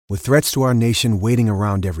With threats to our nation waiting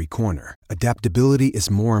around every corner, adaptability is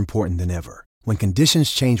more important than ever. When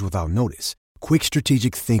conditions change without notice, quick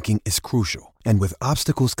strategic thinking is crucial. And with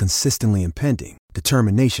obstacles consistently impending,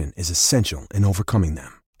 determination is essential in overcoming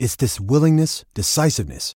them. It's this willingness,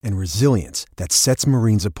 decisiveness, and resilience that sets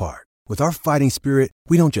Marines apart. With our fighting spirit,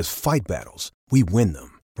 we don't just fight battles, we win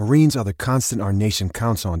them. Marines are the constant our nation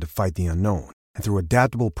counts on to fight the unknown. And through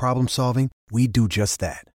adaptable problem solving, we do just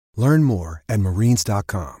that. Learn more at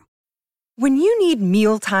marines.com. When you need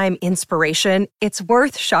mealtime inspiration, it's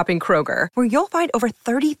worth shopping Kroger, where you'll find over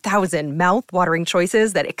 30,000 mouth-watering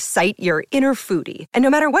choices that excite your inner foodie. And no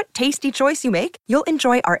matter what tasty choice you make, you'll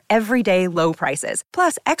enjoy our everyday low prices,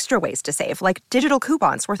 plus extra ways to save, like digital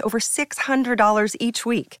coupons worth over $600 each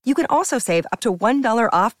week. You can also save up to $1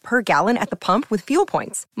 off per gallon at the pump with fuel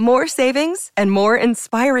points. More savings and more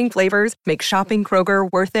inspiring flavors make shopping Kroger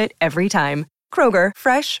worth it every time. Kroger,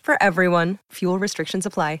 fresh for everyone. Fuel restrictions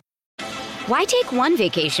apply. Why take one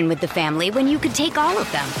vacation with the family when you could take all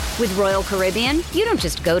of them? With Royal Caribbean, you don't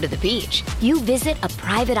just go to the beach. You visit a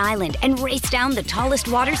private island and race down the tallest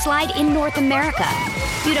water slide in North America.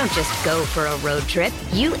 You don't just go for a road trip.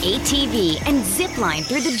 You ATV and zip line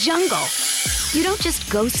through the jungle. You don't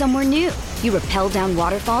just go somewhere new. You rappel down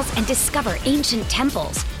waterfalls and discover ancient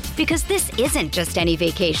temples. Because this isn't just any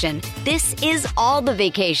vacation. This is all the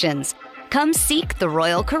vacations. Come seek the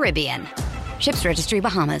Royal Caribbean. Ships Registry,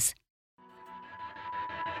 Bahamas.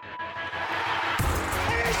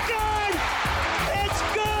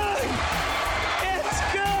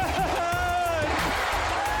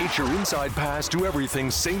 It's your inside pass to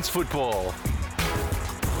everything Saints football.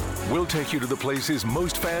 We'll take you to the places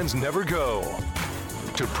most fans never go.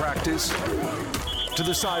 To practice, to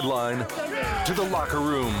the sideline, to the locker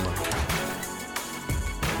room.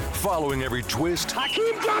 Following every twist,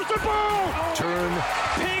 Hakeem drops the ball! Turn,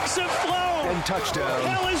 Pigs have flown! And touchdown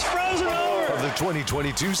Hell is frozen over! Of the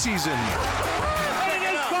 2022 season. It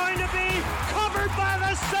is going to be covered by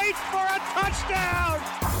the Saints for a touchdown!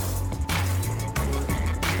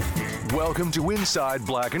 Welcome to Inside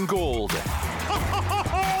Black and Gold.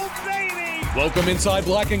 Oh, baby! Welcome Inside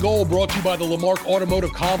Black and Gold, brought to you by the Lamarck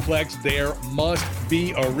Automotive Complex. There must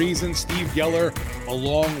be a reason. Steve Geller,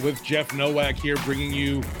 along with Jeff Nowak here, bringing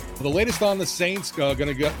you the latest on the Saints. Going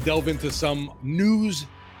to delve into some news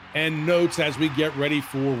and notes as we get ready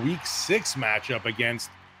for Week 6 matchup against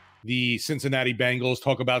the Cincinnati Bengals.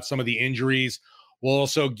 Talk about some of the injuries. We'll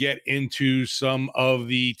also get into some of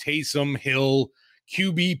the Taysom Hill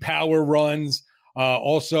QB power runs.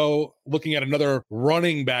 Also looking at another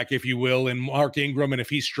running back, if you will, in Mark Ingram, and if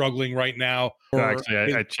he's struggling right now.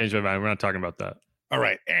 Actually, I changed my mind. We're not talking about that. All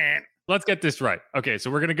right. Let's get this right. Okay, so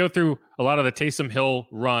we're going to go through a lot of the Taysom Hill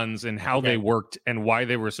runs and how they worked and why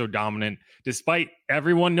they were so dominant. Despite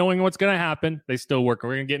everyone knowing what's going to happen, they still work.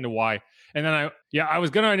 We're going to get into why. And then I was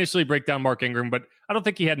going to initially break down Mark Ingram, but I don't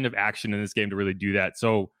think he had enough action in this game to really do that.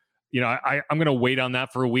 So, I'm going to wait on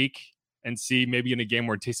that for a week and see maybe in a game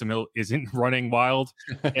where Taysom Hill isn't running wild,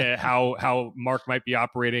 how Mark might be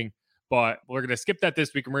operating. But we're going to skip that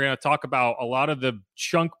this week, and we're going to talk about a lot of the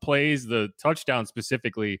chunk plays, the touchdowns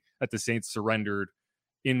specifically, that the Saints surrendered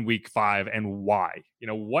in Week 5 and why.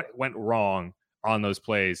 What went wrong on those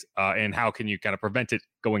plays, and how can you kind of prevent it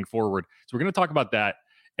going forward. So we're going to talk about that.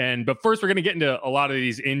 But first, we're going to get into a lot of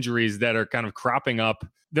these injuries that are kind of cropping up.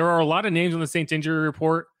 There are a lot of names on the Saints injury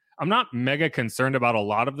report. I'm not mega concerned about a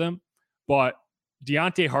lot of them, but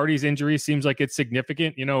Deontay Hardy's injury seems like it's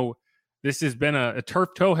significant. This has been a turf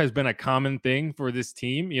toe has been a common thing for this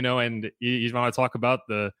team, and you want to talk about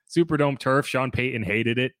the Superdome turf. Sean Payton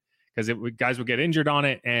hated it because guys would get injured on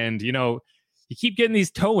it. And, you keep getting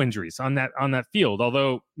these toe injuries on that field.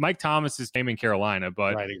 Although Mike Thomas is in Carolina,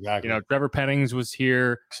 but right, exactly. Trevor Pennings was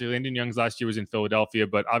here. Actually, Landon Young's last year was in Philadelphia,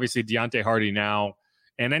 but obviously Deontay Hardy now.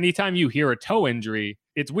 And anytime you hear a toe injury,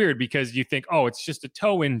 it's weird because you think, oh, it's just a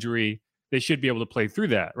toe injury. They should be able to play through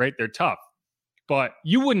that, right? They're tough. But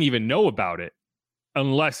you wouldn't even know about it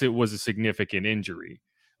unless it was a significant injury.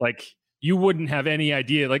 Like, you wouldn't have any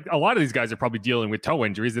idea. Like, a lot of these guys are probably dealing with toe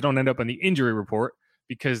injuries. They don't end up on the injury report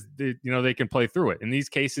because they can play through it. In these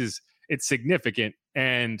cases, it's significant.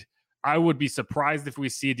 And I would be surprised if we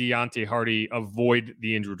see Deontay Hardy avoid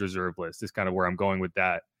the injured reserve list. Is kind of where I'm going with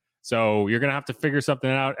that. So you're going to have to figure something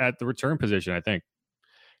out at the return position, I think.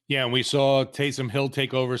 Yeah, and we saw Taysom Hill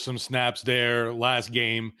take over some snaps there last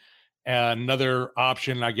game. Another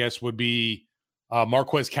option, I guess, would be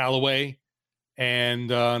Marquez Callaway, and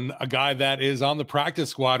a guy that is on the practice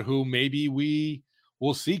squad who maybe we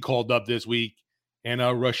will see called up this week, and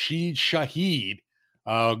Rashid Shaheed.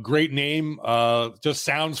 Great name, just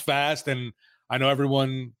sounds fast, and I know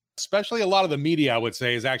everyone Especially a lot of the media, I would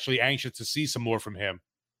say, is actually anxious to see some more from him.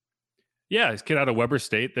 Yeah, his kid out of Weber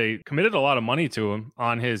State. They committed a lot of money to him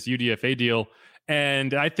on his UDFA deal.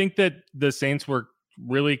 And I think that the Saints were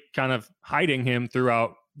really kind of hiding him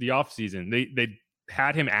throughout the offseason. They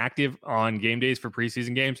had him active on game days for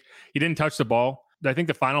preseason games. He didn't touch the ball. I think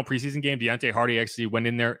the final preseason game, Deontay Hardy actually went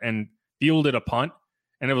in there and fielded a punt.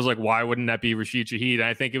 And it was like, why wouldn't that be Rashid Shaheed? And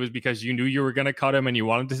I think it was because you knew you were going to cut him and you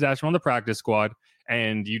wanted to stash him on the practice squad.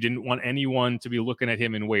 And you didn't want anyone to be looking at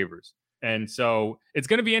him in waivers. And so it's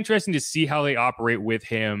going to be interesting to see how they operate with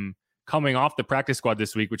him coming off the practice squad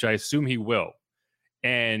this week, which I assume he will.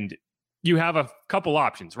 And you have a couple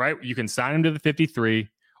options, right? You can sign him to the 53,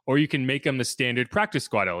 or you can make him the standard practice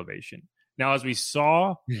squad elevation. Now, as we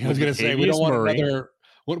saw, I was going to say, we don't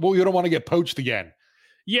want to get poached again.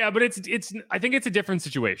 Yeah, but it's. I think it's a different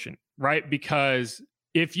situation, right? Because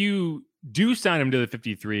if you do sign him to the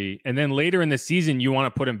 53, and then later in the season you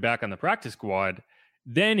want to put him back on the practice squad,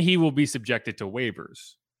 then he will be subjected to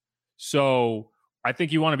waivers. So I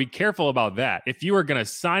think you want to be careful about that. If you are going to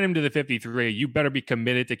sign him to the 53, you better be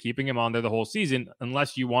committed to keeping him on there the whole season,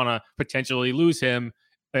 unless you want to potentially lose him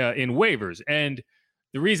in waivers. And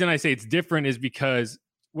the reason I say it's different is because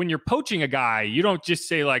when you're poaching a guy, you don't just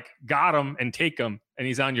say like, got him and take him and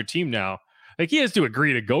he's on your team now. Like, he has to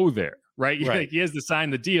agree to go there, right? Like, he has to sign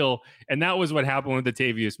the deal. And that was what happened with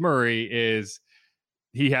Latavius Murray. Is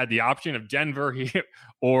he had the option of Denver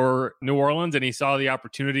or New Orleans, and he saw the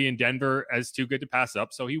opportunity in Denver as too good to pass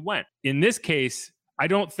up. So he went. In this case, I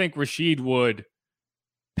don't think Rashid would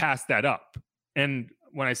pass that up. And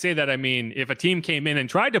when I say that, I mean, if a team came in and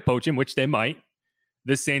tried to poach him, which they might,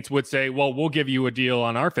 the Saints would say, well, we'll give you a deal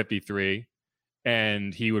on our 53.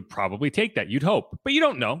 And he would probably take that. You'd hope, but you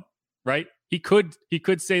don't know, right? He could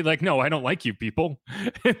say like, no, I don't like you people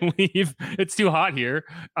and leave. It's too hot here.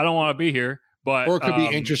 I don't want to be here. But or it could be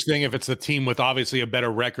interesting if it's a team with obviously a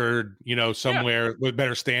better record, somewhere with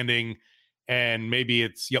better standing. And maybe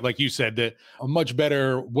it's, like you said, that a much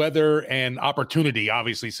better weather and opportunity,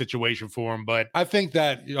 obviously, situation for him. But I think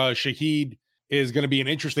that Shaheed is going to be an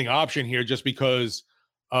interesting option here just because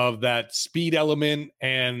of that speed element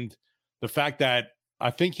and the fact that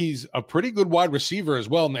I think he's a pretty good wide receiver as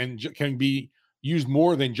well and can be used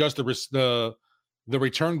more than just the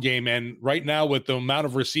return game. And right now, with the amount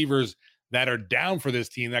of receivers that are down for this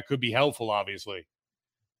team, that could be helpful, obviously.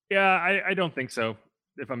 Yeah, I don't think so,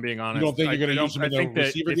 if I'm being honest. You don't think you're going to use him in the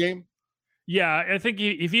receiver game? Yeah, I think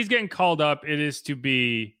if he's getting called up, it is to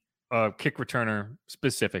be a kick returner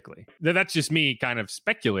specifically. That's just me kind of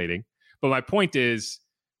speculating. But my point is,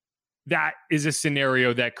 that is a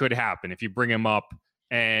scenario that could happen if you bring him up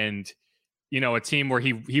and, a team where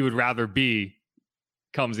he would rather be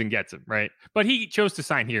comes and gets him, right? But he chose to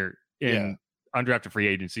sign here in undrafted free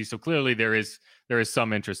agency. So clearly there is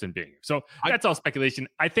some interest in being here. So that's all speculation.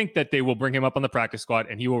 I think that they will bring him up on the practice squad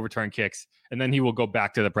and he will return kicks and then he will go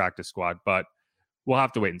back to the practice squad, but we'll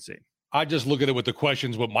have to wait and see. I just look at it with the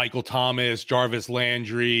questions with Michael Thomas, Jarvis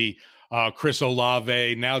Landry, Chris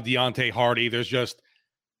Olave, now Deontay Hardy.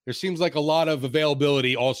 There seems like a lot of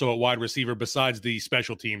availability also at wide receiver besides the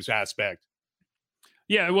special teams aspect.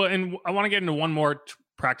 Yeah, well, and I want to get into one more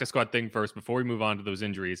practice squad thing first before we move on to those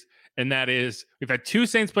injuries. And that is, we've had 2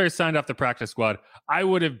 Saints players signed off the practice squad. I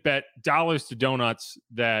would have bet dollars to donuts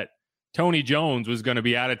that Tony Jones was going to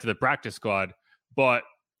be added to the practice squad, but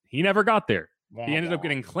he never got there. He ended up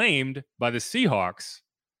getting claimed by the Seahawks,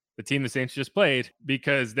 the team the Saints just played,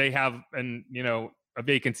 because they have a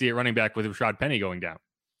vacancy at running back with Rashad Penny going down.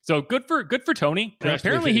 So good for Tony. And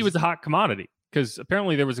apparently he was a hot commodity because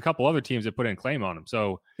apparently there was a couple other teams that put in claim on him.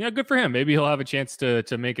 So good for him. Maybe he'll have a chance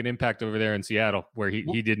to make an impact over there in Seattle where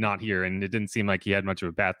he did not here, and it didn't seem like he had much of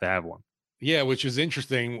a path to have one. Yeah, which is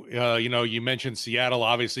interesting. You mentioned Seattle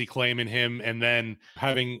obviously claiming him and then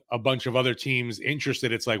having a bunch of other teams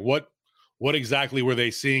interested. It's like, what exactly were they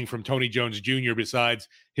seeing from Tony Jones Jr. besides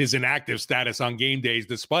his inactive status on game days,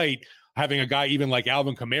 despite having a guy even like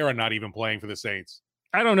Alvin Kamara not even playing for the Saints?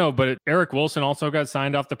 I don't know, but Eric Wilson also got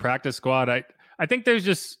signed off the practice squad. I think there's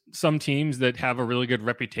just some teams that have a really good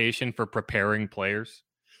reputation for preparing players,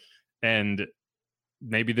 and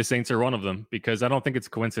maybe the Saints are one of them because I don't think it's a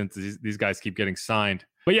coincidence these guys keep getting signed.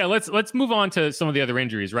 But yeah, let's move on to some of the other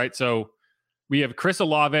injuries, right? So we have Chris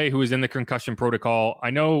Olave, who is in the concussion protocol. I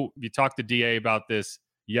know you talked to DA about this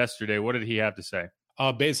yesterday. What did he have to say?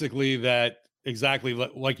 Basically that exactly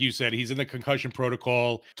like you said, he's in the concussion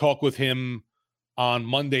protocol. Talk with him on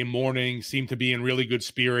Monday morning, seemed to be in really good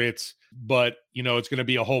spirits, but it's going to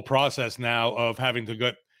be a whole process now of having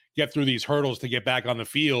to get through these hurdles to get back on the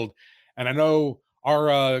field. And I know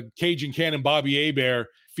our Cajun Cannon Bobby Hebert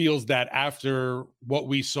feels that after what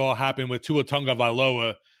we saw happen with Tua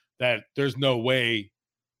Tagovailoa, that there's no way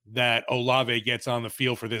that Olave gets on the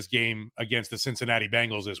field for this game against the Cincinnati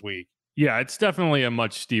Bengals this week. Yeah, it's definitely a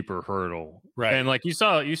much steeper hurdle. Right. And like you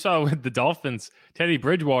saw with the Dolphins, Teddy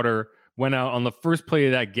Bridgewater went out on the first play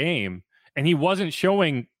of that game and he wasn't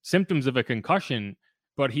showing symptoms of a concussion,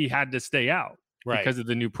 but he had to stay out because of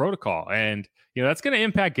the new protocol. And, that's going to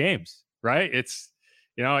impact games, right? It's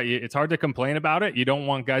hard to complain about it. You don't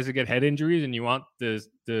want guys to get head injuries and you want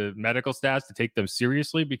the medical staff to take them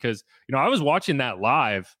seriously because, I was watching that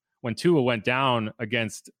live when Tua went down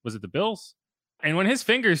against, was it the Bills? And when his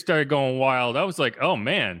fingers started going wild, I was like, oh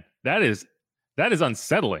man, that is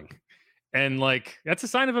unsettling. And like, that's a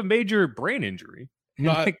sign of a major brain injury.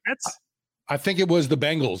 No, I think it was the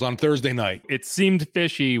Bengals on Thursday night. It seemed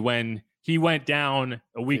fishy when he went down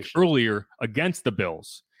a week earlier against the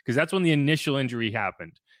Bills, because that's when the initial injury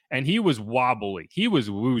happened. And he was wobbly. He was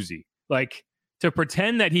woozy. Like, to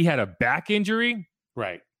pretend that he had a back injury.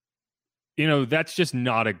 Right. That's just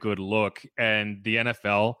not a good look. And the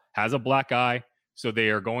NFL has a black eye, so they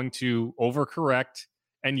are going to overcorrect.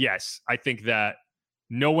 And yes, I think that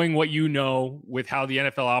knowing what you know with how the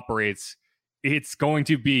NFL operates, it's going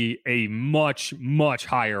to be a much, much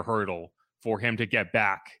higher hurdle for him to get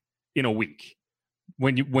back in a week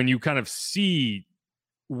when you kind of see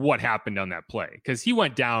what happened on that play. Because he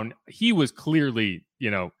went down, he was clearly,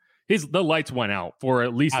 the lights went out for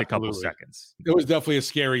at least a couple seconds. It was definitely a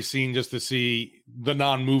scary scene just to see the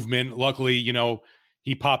non-movement. Luckily,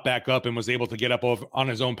 he popped back up and was able to get up on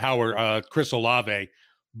his own power, Chris Olave.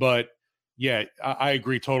 But yeah, I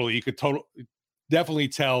agree totally. You could definitely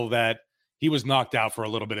tell that he was knocked out for a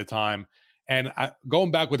little bit of time. And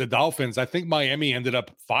going back with the Dolphins, I think Miami ended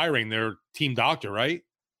up firing their team doctor, right?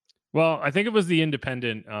 Well, I think it was the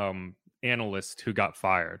independent analyst who got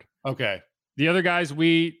fired. Okay. The other guys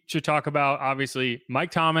we should talk about, obviously,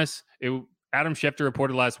 Mike Thomas. Adam Schefter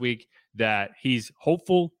reported last week that he's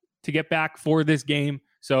hopeful to get back for this game.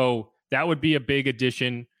 So that would be a big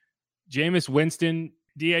addition. Jameis Winston,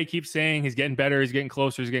 DA keeps saying he's getting better, he's getting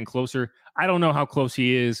closer. I don't know how close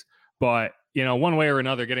he is, but, one way or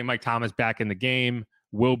another, getting Mike Thomas back in the game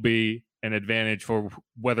will be an advantage for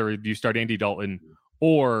whether you start Andy Dalton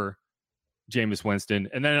or Jameis Winston.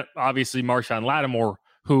 And then, obviously, Marshawn Lattimore,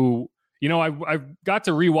 who, I got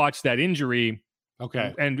to rewatch that injury.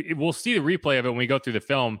 Okay. And we'll see the replay of it when we go through the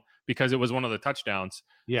film because it was one of the touchdowns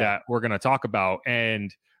that we're going to talk about.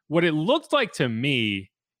 And what it looked like to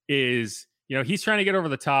me is, he's trying to get over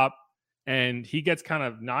the top and he gets kind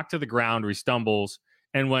of knocked to the ground or he stumbles.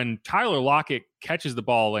 And when Tyler Lockett catches the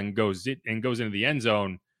ball and goes into the end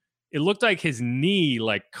zone, it looked like his knee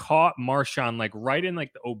caught Marshawn right in the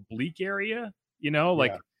oblique area,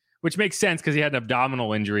 which makes sense because he had an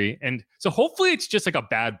abdominal injury. And so hopefully it's just a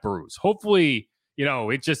bad bruise. Hopefully,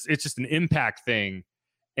 it's just an impact thing.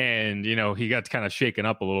 And, he got kind of shaken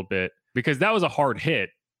up a little bit because that was a hard hit.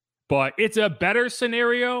 But it's a better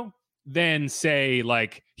scenario than, say,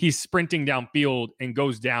 he's sprinting downfield and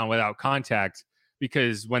goes down without contact.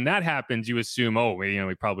 Because when that happens, you assume,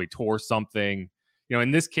 he probably tore something.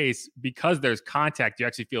 In this case, because there's contact, you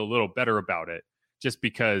actually feel a little better about it just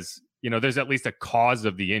because, there's at least a cause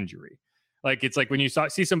of the injury. It's like when you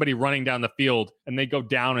see somebody running down the field and they go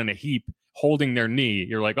down in a heap holding their knee,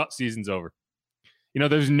 you're like, oh, season's over.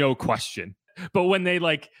 There's no question. But when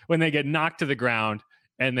they get knocked to the ground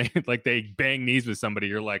and they bang knees with somebody,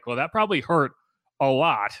 you're like, well, that probably hurt a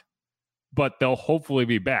lot, but they'll hopefully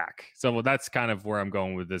be back. So that's kind of where I'm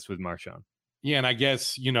going with this with Marshawn. Yeah, and I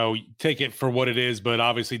guess, take it for what it is, but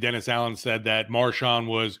obviously Dennis Allen said that Marshawn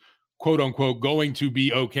was, quote unquote, going to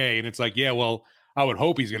be okay. And it's like, yeah, well, I would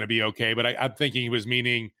hope he's going to be okay. But I'm thinking he was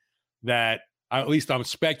meaning that, at least I'm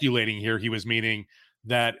speculating here, he was meaning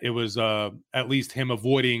that it was at least him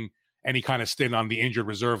avoiding any kind of stint on the injured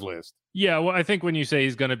reserve list. Yeah, well, I think when you say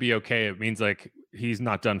he's going to be okay, it means he's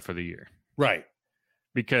not done for the year. Right.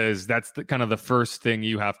 Because that's kind of the first thing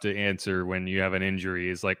you have to answer when you have an injury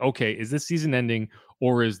is okay, is this season ending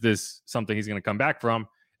or is this something he's going to come back from?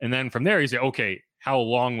 And then from there, you say, okay, how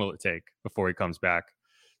long will it take before he comes back?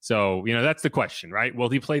 So, that's the question, right? Will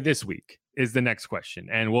he play this week is the next question.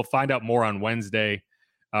 And we'll find out more on Wednesday,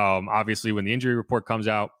 obviously, when the injury report comes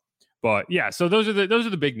out. But yeah, so those are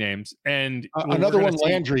the big names. And another one,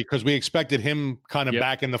 Landry, because we expected him kind of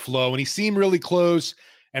back in the flow and he seemed really close.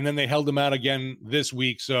 And then they held him out again this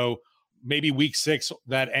week. So maybe week 6,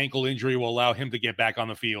 that ankle injury will allow him to get back on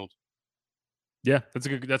the field. Yeah, that's a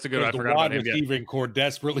good. I forgot about him. The receiving core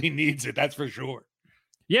desperately needs it. That's for sure.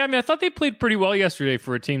 Yeah, I mean, I thought they played pretty well yesterday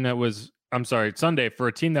for a team that was. Sunday for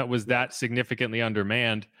a team that was that significantly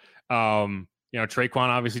undermanned. Traquan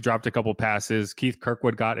obviously dropped a couple passes. Keith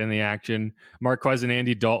Kirkwood got in the action. Marquez and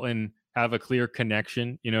Andy Dalton have a clear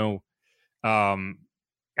connection. Alvin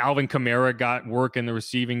Kamara got work in the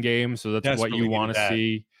receiving game, so that's what you want to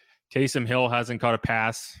see. Taysom Hill hasn't caught a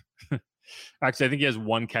pass. Actually, I think he has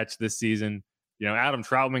one catch this season. Adam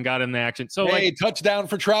Troutman got in the action. So, touchdown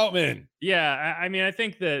for Troutman. Yeah, I mean, I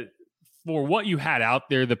think that for what you had out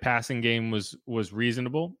there, the passing game was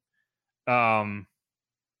reasonable. But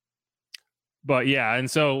yeah, and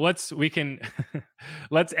so let's end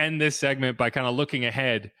this segment by kind of looking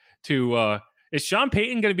ahead to is Sean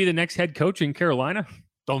Payton going to be the next head coach in Carolina?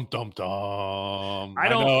 Dum dum dum. I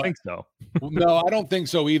don't think so. No, I don't think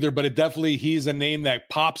so either. But he's a name that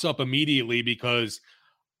pops up immediately because.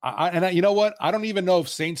 You know what? I don't even know if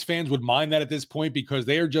Saints fans would mind that at this point because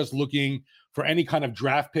they are just looking for any kind of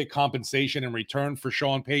draft pick compensation in return for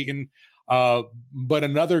Sean Payton. But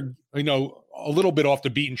another, a little bit off the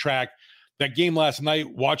beaten track, that game last night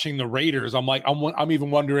watching the Raiders, I'm even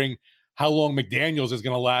wondering how long McDaniels is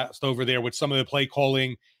going to last over there with some of the play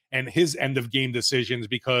calling and his end of game decisions,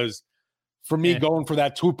 because for me, going for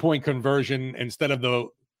that 2-point conversion instead of the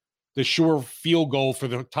sure field goal for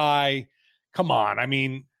the tie, come on. I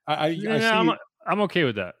mean, I'm okay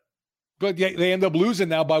with that. But they end up losing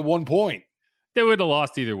now by 1 point. They would have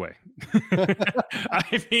lost either way.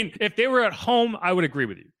 I mean, if they were at home, I would agree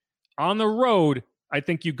with you. On the road, I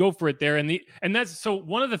think you go for it there. And that's so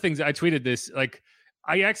one of the things I tweeted this,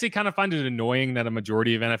 I actually kind of find it annoying that a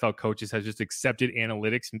majority of NFL coaches have just accepted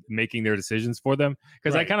analytics making their decisions for them.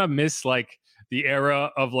 Because I kind of miss the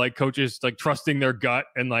era of coaches trusting their gut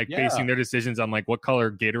and basing their decisions on what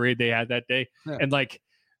color Gatorade they had that day. Yeah. And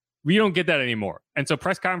we don't get that anymore. And so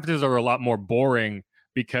press conferences are a lot more boring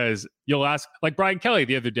because you'll ask, Brian Kelly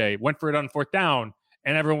the other day went for it on 4th down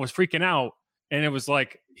and everyone was freaking out. And it was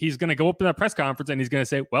he's going to go up in that press conference and he's going to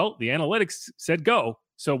say, well, the analytics said go.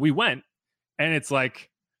 So we went. And it's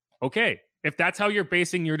okay, if that's how you're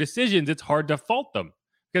basing your decisions, it's hard to fault them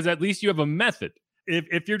because at least you have a method.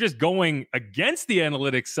 If you're just going against the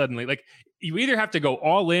analytics suddenly, you either have to go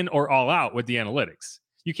all in or all out with the analytics.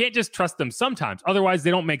 You can't just trust them sometimes. Otherwise,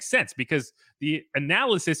 they don't make sense because the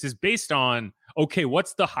analysis is based on, okay,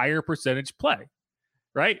 what's the higher percentage play,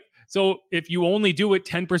 right? So if you only do it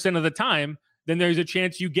 10% of the time, then there's a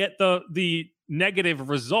chance you get the negative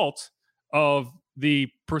result of the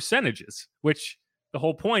percentages, which the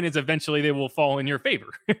whole point is eventually they will fall in your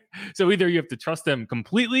favor. So either you have to trust them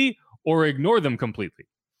completely or ignore them completely.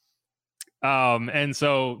 And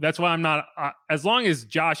so that's why I'm not, as long as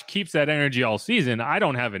Josh keeps that energy all season, I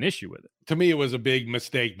don't have an issue with it. To me, it was a big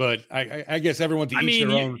mistake, but I guess everyone to each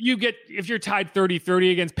their own. If you're tied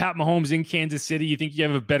 30-30 against Pat Mahomes in Kansas City, you think you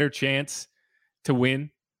have a better chance to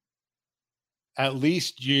win? At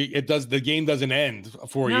least the game doesn't end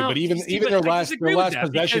for you. But even their last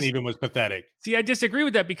possession even was pathetic. See, I disagree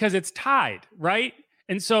with that because it's tied, right?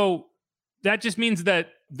 And so that just means that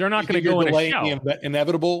they're not going to go in a shell.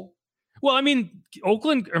 Inevitable. Well, I mean,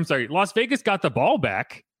 Las Vegas got the ball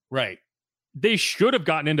back. Right. They should have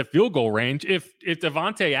gotten into field goal range if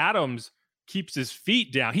Davante Adams keeps his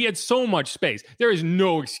feet down. He had so much space. There is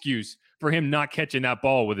no excuse for him not catching that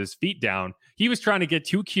ball with his feet down. He was trying to get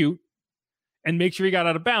too cute and make sure he got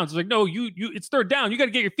out of bounds. It's no, it's 3rd down. You got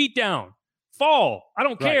to get your feet down. Fall. I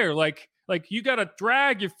don't care. You got to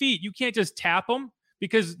drag your feet. You can't just tap them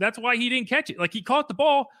because that's why he didn't catch it. He caught the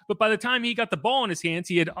ball, but by the time he got the ball in his hands,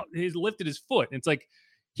 he had lifted his foot. And it's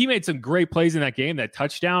he made some great plays in that game. That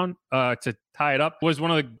touchdown to tie it up was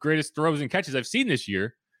one of the greatest throws and catches I've seen this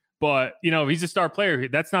year. But, he's a star player.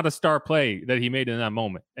 That's not a star play that he made in that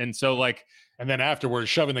moment. And so and then afterwards,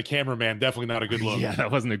 shoving the cameraman, definitely not a good look. Yeah,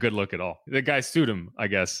 that wasn't a good look at all. The guy sued him, I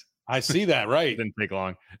guess. I see that, right. Didn't take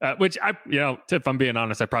long. Which, if I'm being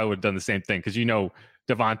honest, I probably would have done the same thing because,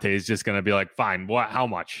 Davante is just going to be fine, how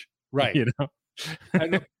much? Right.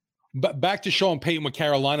 But back to Sean Payton with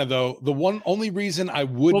Carolina, though, the only reason I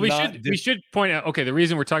would we should point out, okay, the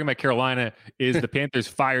reason we're talking about Carolina is the Panthers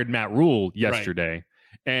fired Matt Rule yesterday. Right.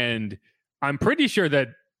 And I'm pretty sure that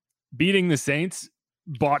beating the Saints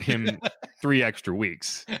bought him 3 extra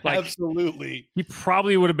weeks. Absolutely. He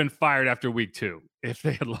probably would have been fired after week 2 if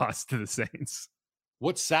they had lost to the Saints.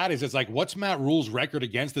 What's sad is what's Matt Rule's record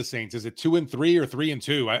against the Saints? Is it 2-3 or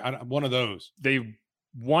 3-2? One of those. They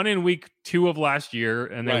won in week 2 of last year,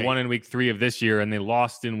 and they won in week 3 of this year, and they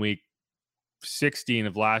lost in week 16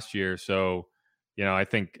 of last year. So, I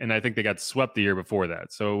think they got swept the year before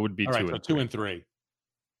that. So it would be 2-3.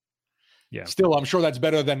 Yeah. Still, I'm sure that's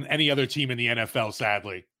better than any other team in the NFL,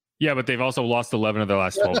 sadly. Yeah, but they've also lost 11 of their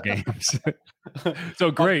last 12 games.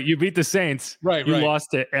 So great. You beat the Saints. Right. You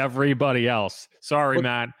lost to everybody else. Sorry,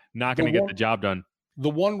 Matt. not going to get the job done. The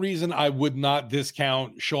one reason I would not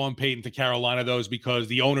discount Sean Payton to Carolina, though, is because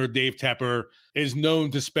the owner, Dave Tepper, is known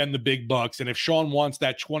to spend the big bucks. And if Sean wants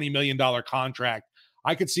that $20 million contract,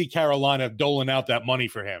 I could see Carolina doling out that money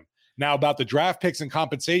for him. Now, about the draft picks and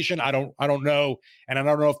compensation, I don't know. And I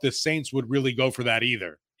don't know if the Saints would really go for that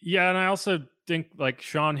either. Yeah, and I also think, like,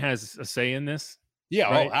 Sean has a say in this. Yeah,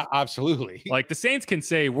 right? Absolutely. Like, the Saints can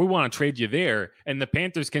say, we want to trade you there, and the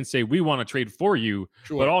Panthers can say, we want to trade for you.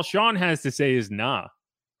 Sure. But all Sean has to say is, nah,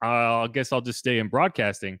 I guess I'll just stay in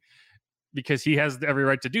broadcasting, because he has every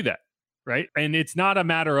right to do that, right? And it's not a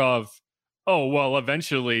matter of, oh, well,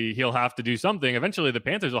 eventually he'll have to do something. Eventually the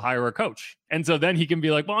Panthers will hire a coach. And so then he can be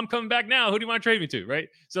like, well, I'm coming back now. Who do you want to trade me to, right?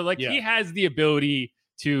 So, like, he has the ability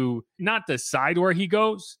to not decide where he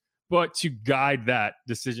goes, but to guide that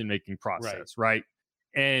decision-making process, right?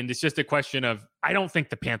 And it's just a question of, I don't think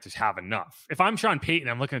the Panthers have enough. If I'm Sean Payton,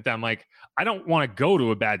 I'm looking at that, I'm like, I don't want to go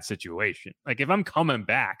to a bad situation. Like, if I'm coming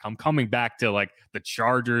back to, like, the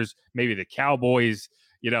Chargers, maybe the Cowboys,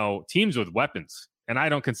 teams with weapons. And I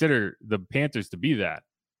don't consider the Panthers to be that.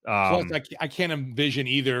 Plus, I can't envision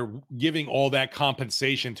either giving all that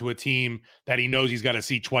compensation to a team that he knows he's got to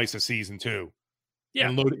see twice a season too. Yeah,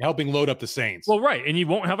 and helping load up the Saints. Well, right, and you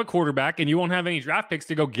won't have a quarterback, and you won't have any draft picks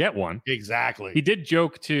to go get one. Exactly. He did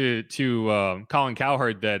joke to Colin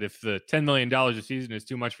Cowherd that if the $10 million a season is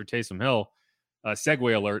too much for Taysom Hill,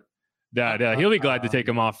 segue alert, that he'll be glad to take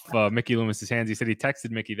him off Mickey Loomis's hands. He said he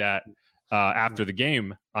texted Mickey that after the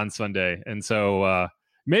game on Sunday, and so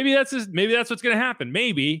maybe that's what's going to happen.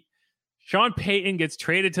 Maybe Sean Payton gets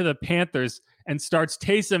traded to the Panthers and starts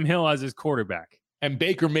Taysom Hill as his quarterback. And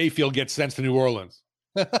Baker Mayfield gets sent to New Orleans.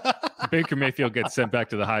 Baker Mayfield gets sent back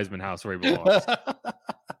to the Heisman house where he belongs.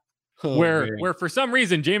 Where for some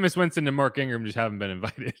reason, Jameis Winston and Mark Ingram just haven't been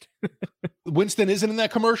invited. Winston isn't in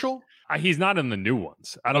that commercial? He's not in the new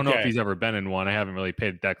ones. I don't know if he's ever been in one. I haven't really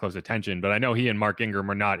paid that close attention, but I know he and Mark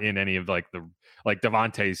Ingram are not in any of like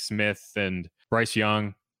Devontae Smith and Bryce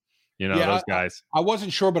Young. Those guys. I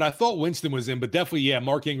wasn't sure, but I thought Winston was in, but definitely,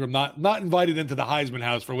 Mark Ingram not invited into the Heisman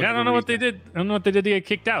house for whatever I don't know reason. what they did. I don't know what they did to get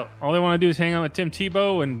kicked out. All they want to do is hang out with Tim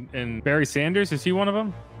Tebow and Barry Sanders. Is he one of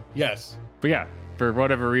them? Yes. But yeah, for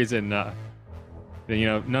whatever reason, none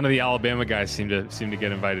of the Alabama guys seem to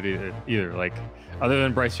get invited either. Like, other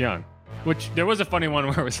than Bryce Young. Which there was a funny one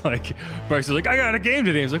where it was like, Bryce was like, I got a game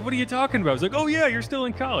today. I was like, what are you talking about? I was like, oh yeah, you're still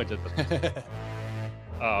in college.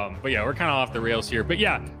 But yeah, we're kind of off the rails here. But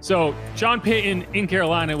yeah, so Sean Payton in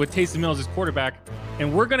Carolina with Taysom Hill as his quarterback.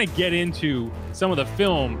 And we're going to get into some of the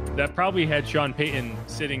film that probably had Sean Payton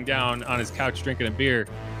sitting down on his couch drinking a beer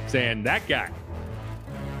saying, that guy.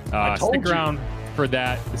 Stick around for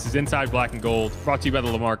that. This is Inside Black and Gold, brought to you by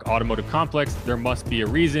the Lamarck Automotive Complex. There must be a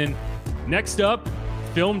reason. Next up,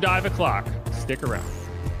 Film Dive O'Clock. Stick around.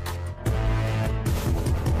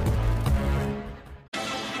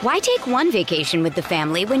 Why take one vacation with the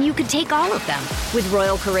family when you could take all of them? With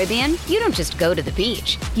Royal Caribbean, you don't just go to the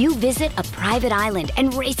beach. You visit a private island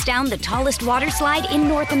and race down the tallest water slide in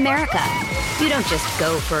North America. You don't just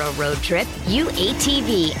go for a road trip. You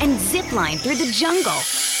ATV and zip line through the jungle.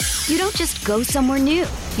 You don't just go somewhere new.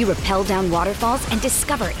 You rappel down waterfalls and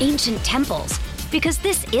discover ancient temples. Because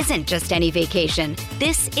this isn't just any vacation.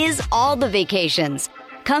 This is all the vacations.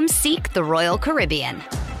 Come seek the Royal Caribbean.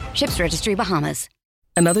 Ships Registry, Bahamas.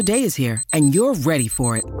 Another day is here, and you're ready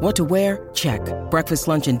for it. What to wear? Check. Breakfast,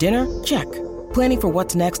 lunch, and dinner? Check. Planning for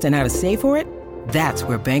what's next and how to save for it? That's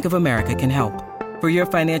where Bank of America can help. For your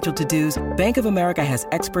financial to-dos, Bank of America has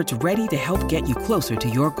experts ready to help get you closer to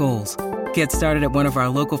your goals. Get started at one of our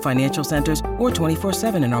local financial centers or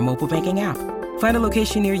 24/7 in our mobile banking app. Find a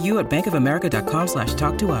location near you at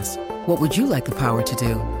bankofamerica.com/talktous. What would you like the power to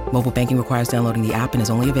do? Mobile banking requires downloading the app and is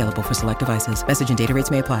only available for select devices. Message and data rates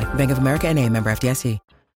may apply. Bank of America N.A., member FDIC.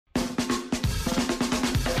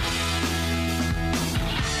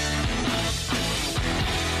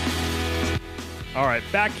 All right,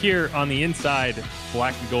 back here on the Inside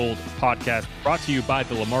Black and Gold podcast, brought to you by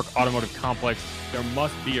the Lamarck Automotive Complex. There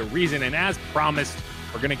must be a reason, and as promised,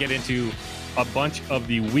 we're going to get into a bunch of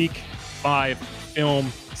the Week 5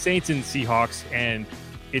 film, Saints and Seahawks, and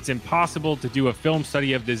it's impossible to do a film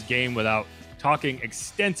study of this game without talking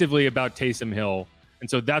extensively about Taysom Hill. And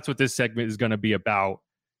so that's what this segment is going to be about.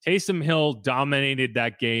 Taysom Hill dominated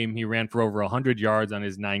that game. He ran for over 100 yards on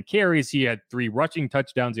his 9 carries. He had 3 rushing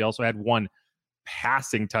touchdowns. He also had 1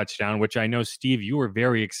 passing touchdown, which I know, Steve, you were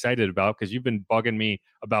very excited about because you've been bugging me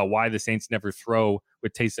about why the Saints never throw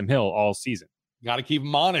with Taysom Hill all season. Got to keep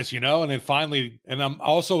him honest, and then finally, and I'm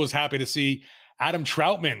also was happy to see Adam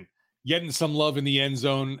Troutman getting some love in the end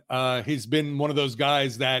zone. He's been one of those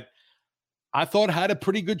guys that I thought had a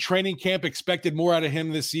pretty good training camp, expected more out of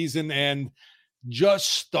him this season, and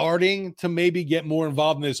just starting to maybe get more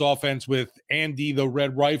involved in this offense with Andy, the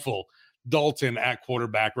Red Rifle, Dalton at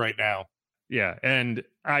quarterback right now. Yeah. And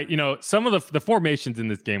some of the formations in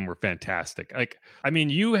this game were fantastic. Like, I mean,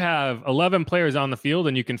 you have 11 players on the field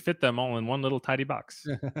and you can fit them all in one little tidy box.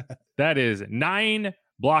 That is 9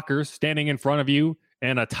 blockers standing in front of you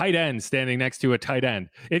and a tight end standing next to a tight end.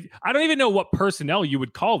 I don't even know what personnel you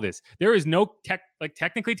would call this. There is no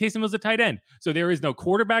technically Taysom was a tight end. So there is no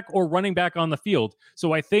quarterback or running back on the field.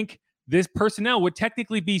 So I think this personnel would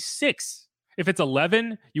technically be 6. If it's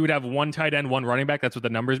 11, you would have 1 tight end, 1 running back. That's what the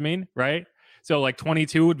numbers mean, right? So like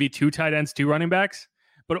 22 would be 2 tight ends, 2 running backs.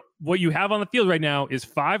 But what you have on the field right now is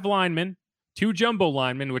 5 linemen, 2 jumbo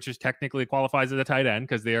linemen, which is technically qualifies as a tight end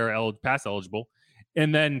because they are pass eligible,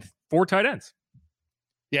 and then 4 tight ends.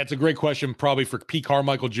 Yeah, it's a great question probably for P.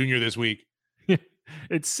 Carmichael Jr. this week.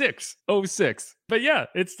 It's 6-0-6. But yeah,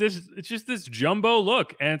 it's just this jumbo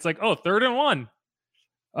look. And it's like, 3rd and 1.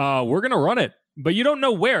 We're going to run it. But you don't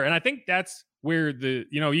know where. And I think that's where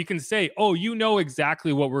you can say,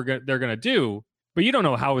 exactly what they're going to do, but you don't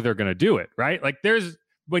know how they're going to do it, right? Like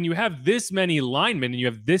when you have this many linemen and you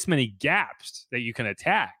have this many gaps that you can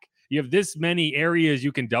attack, you have this many areas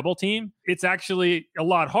you can double team, it's actually a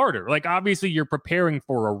lot harder. Like, obviously you're preparing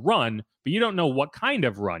for a run, but you don't know what kind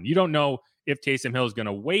of run. You don't know if Taysom Hill is going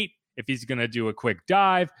to wait, if he's going to do a quick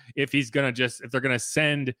dive, if they're going to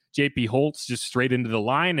send JP Holtz just straight into the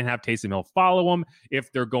line and have Taysom Hill follow him, if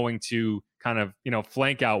they're going to kind of,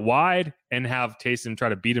 flank out wide and have Taysom try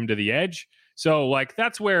to beat him to the edge. So like,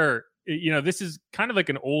 that's where, this is kind of like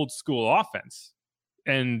an old school offense.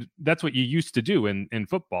 And that's what you used to do in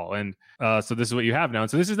football. And so this is what you have now. And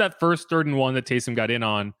so this is that first 3rd and 1 that Taysom got in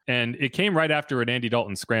on. And it came right after an Andy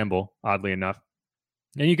Dalton scramble, oddly enough.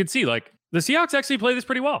 And you can see, like, the Seahawks actually play this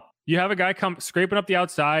pretty well. You have a guy come scraping up the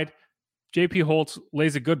outside. JP Holtz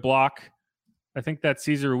lays a good block. I think that's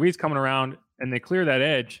Cesar Ruiz coming around, and they clear that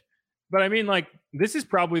edge. But I mean, like, this is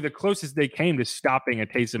probably the closest they came to stopping a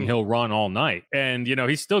Taysom Hill run all night. And,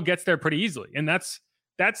 he still gets there pretty easily. And that's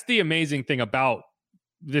the amazing thing about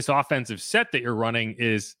this offensive set that you're running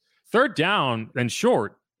is 3rd down and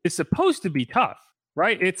short is supposed to be tough,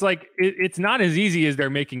 right? It's like, it's not as easy as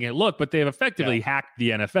they're making it look, but they've effectively hacked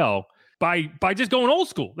the NFL by just going old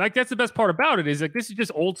school. Like, that's the best part about it, is like, this is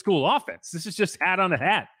just old school offense. This is just hat on a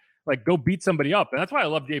hat. Like, go beat somebody up. And that's why I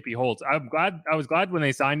love JP Holtz. I was glad when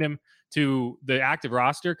they signed him to the active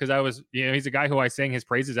roster, because he's a guy who I sang his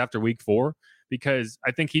praises after week 4, because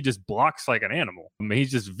I think he just blocks like an animal. I mean,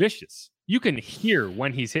 he's just vicious. You can hear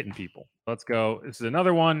when he's hitting people. Let's go. This is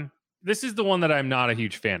another one. This is the one that I'm not a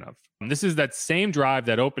huge fan of. This is that same drive,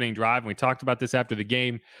 that opening drive. And we talked about this after the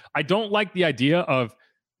game. I don't like the idea of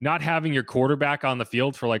not having your quarterback on the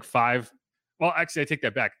field for like 5. Well, actually, I take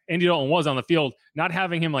that back. Andy Dalton was on the field, not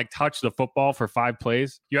having him like touch the football for 5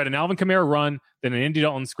 plays. You had an Alvin Kamara run, then an Andy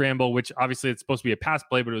Dalton scramble, which obviously it's supposed to be a pass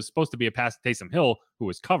play, but it was supposed to be a pass to Taysom Hill, who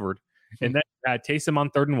was covered. And then you had Taysom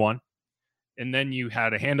on 3rd and 1. And then you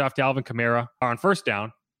had a handoff to Alvin Kamara on 1st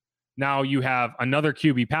down. Now you have another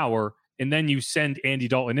QB power, and then you send Andy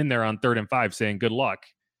Dalton in there on 3rd and 5 saying good luck.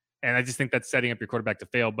 And I just think that's setting up your quarterback to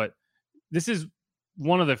fail. But this is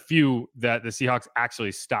one of the few that the Seahawks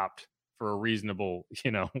actually stopped for a reasonable,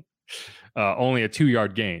 only a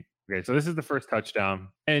 2-yard gain. Okay, so this is the first touchdown.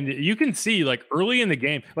 And you can see, like, early in the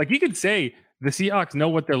game, like, you could say the Seahawks know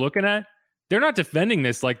what they're looking at. They're not defending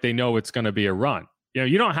this like they know it's going to be a run.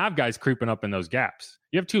 You don't have guys creeping up in those gaps.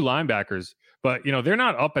 You have 2 linebackers, but, they're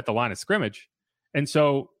not up at the line of scrimmage. And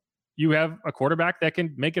so you have a quarterback that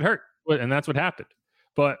can make it hurt. And that's what happened.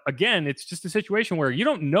 But again, it's just a situation where you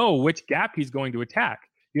don't know which gap he's going to attack.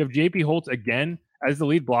 You have JP Holtz again as the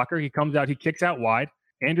lead blocker. He comes out, he kicks out wide.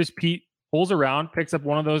 Andrews Pete pulls around, picks up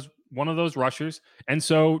one of those rushers. And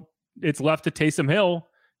so it's left to Taysom Hill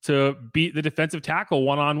to beat the defensive tackle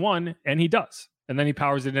one-on-one, and he does. And then he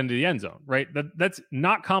powers it into the end zone, right? That's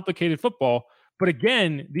not complicated football. But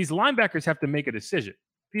again, these linebackers have to make a decision.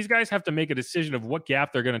 These guys have to make a decision of what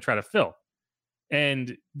gap they're going to try to fill.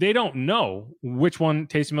 And they don't know which one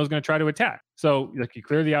Taysom Hill is going to try to attack. So like, you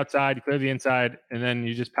clear the outside, you clear the inside, and then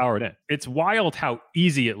you just power it in. It's wild how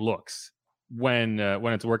easy it looks when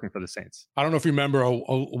it's working for the Saints. I don't know if you remember a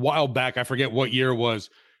while back, I forget what year it was,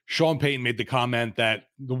 Sean Payton made the comment that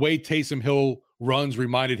the way Taysom Hill runs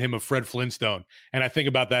reminded him of Fred Flintstone. And I think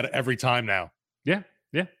about that every time now. Yeah,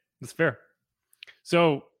 that's fair.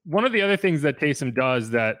 So one of the other things that Taysom does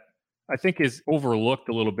that I think is overlooked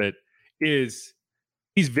a little bit is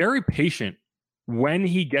he's very patient when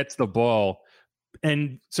he gets the ball.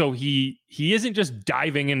 And so he isn't just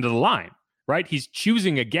diving into the line. right? He's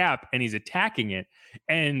choosing a gap and he's attacking it.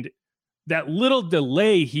 And that little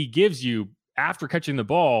delay he gives you after catching the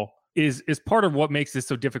ball is part of what makes this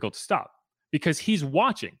so difficult to stop, because he's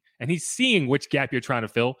watching and he's seeing which gap you're trying to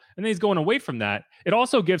fill, and then he's going away from that. It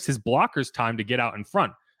also gives his blockers time to get out in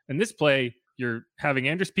front. In this play, you're having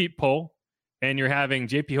Andres Pete pull, and you're having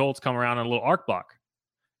JP Holtz come around on a little arc block.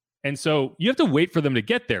 And so you have to wait for them to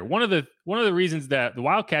get there. One of the reasons that the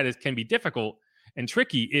Wildcat can be difficult and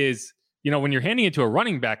tricky is, when you're handing it to a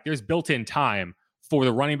running back, there's built-in time for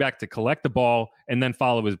the running back to collect the ball and then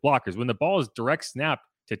follow his blockers. When the ball is direct snap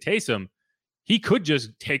to Taysom, he could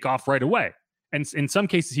just take off right away. And in some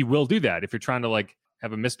cases, he will do that if you're trying to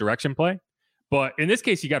have a misdirection play. But in this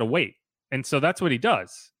case, you got to wait. And so that's what he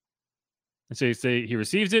does. And so you say he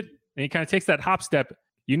receives it and he kind of takes that hop step.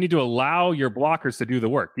 You need to allow your blockers to do the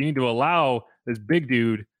work. You need to allow this big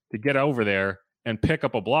dude to get over there and pick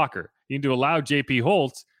up a blocker. You need to allow JP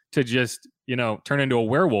Holtz to just, turn into a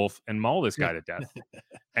werewolf and maul this guy to death.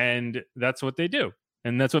 And that's what they do.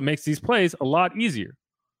 And that's what makes these plays a lot easier.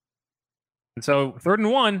 And so 3rd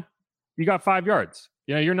and 1, you got 5 yards.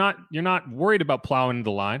 You're not worried about plowing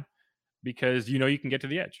the line because you can get to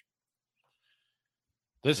the edge.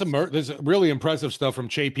 There's really impressive stuff from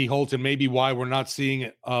JP Holtz, and maybe why we're not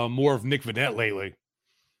seeing more of Nick Vannett lately.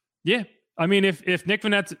 Yeah. I mean, if Nick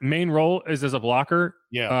Vannett's main role is as a blocker,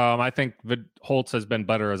 I think Holtz has been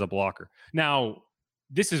better as a blocker. Now,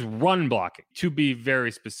 this is run blocking, to be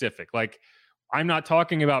very specific. I'm not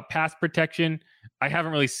talking about pass protection. I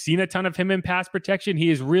haven't really seen a ton of him in pass protection. He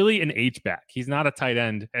is really an H-back. He's not a tight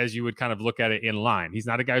end as you would kind of look at it in line. He's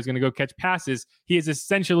not a guy who's going to go catch passes. He is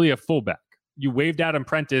essentially a fullback. You waived Adam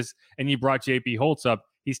Prentice and you brought JP Holtz up.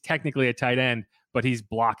 He's technically a tight end, but he's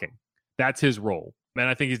blocking. That's his role. And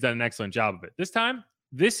I think he's done an excellent job of it. This time,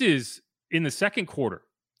 this is in the 2nd quarter.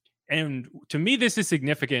 And to me, this is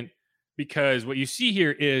significant because what you see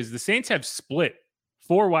here is the Saints have split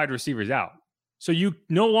 4 wide receivers out. So you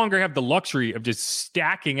no longer have the luxury of just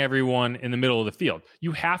stacking everyone in the middle of the field.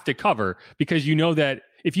 You have to cover because you know that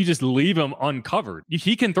if you just leave him uncovered,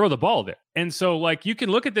 he can throw the ball there. And so you can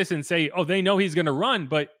look at this and say, oh, they know he's going to run,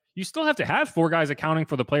 but you still have to have 4 guys accounting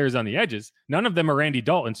for the players on the edges. None of them are Randy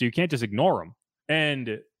Dalton, so you can't just ignore them.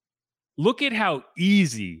 And look at how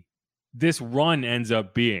easy this run ends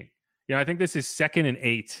up being. I think this is 2nd and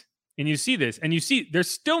 8. And you see this, and you see they're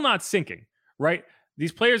still not syncing, right?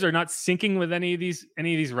 These players are not syncing with any of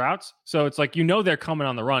these routes. So it's they're coming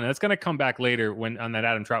on the run. And it's going to come back later when on that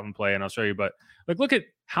Adam Troutman play, and I'll show you. But look at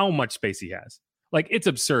how much space he has. It's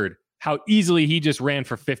absurd how easily he just ran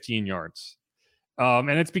for 15 yards. And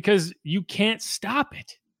it's because you can't stop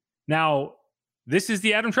it. Now, this is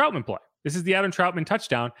the Adam Troutman play. This is the Adam Troutman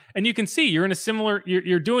touchdown. And you can see you're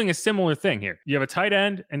doing a similar thing here. You have a tight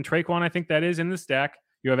end and Traquan, I think that is in the stack.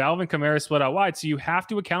 You have Alvin Kamara split out wide. So you have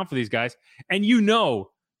to account for these guys. And you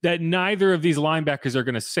know that neither of these linebackers are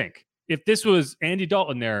going to sink. If this was Andy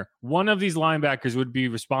Dalton there, one of these linebackers would be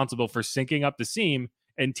responsible for sinking up the seam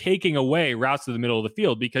and taking away routes to the middle of the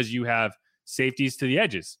field because you have safeties to the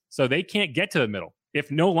edges. So they can't get to the middle. If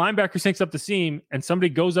no linebacker sinks up the seam and somebody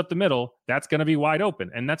goes up the middle, that's going to be wide open.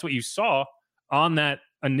 And that's what you saw on that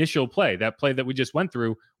initial play, that play that we just went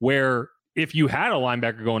through, where if you had a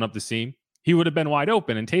linebacker going up the seam, he would have been wide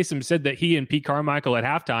open. And Taysom said that he and Pete Carmichael at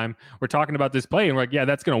halftime were talking about this play and we're like, yeah,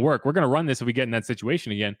 that's going to work. We're going to run this if we get in that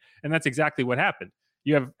situation again. And that's exactly what happened.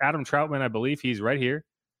 You have Adam Troutman, I believe he's right here.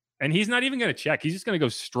 And he's not even going to check. He's just going to go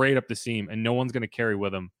straight up the seam and no one's going to carry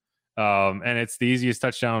with him. And it's the easiest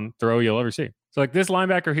touchdown throw you'll ever see. So this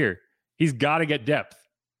linebacker here, he's got to get depth,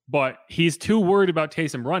 but he's too worried about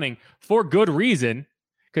Taysom running for good reason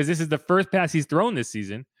because this is the first pass he's thrown this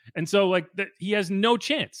season. And so he has no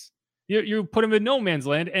chance. You put him in no man's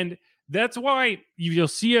land. And that's why you'll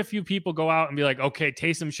see a few people go out and be like, okay,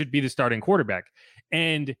 Taysom should be the starting quarterback.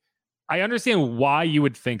 And I understand why you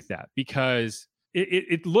would think that because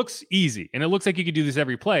it looks easy and it looks like you could do this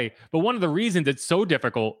every play. But one of the reasons it's so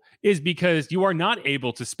difficult is because you are not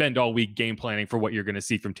able to spend all week game planning for what you're going to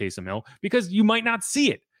see from Taysom Hill because you might not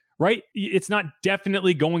see it, right? It's not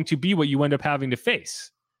definitely going to be what you end up having to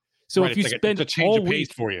face. So if you spend a change of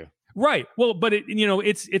pace for you. Right. Well, but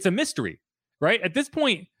it's a mystery, right? At this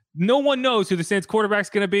point, no one knows who the Saints quarterback's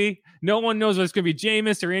going to be. No one knows whether it's going to be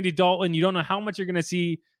Jameis or Andy Dalton. You don't know how much you're going to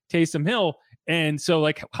see Taysom Hill. And so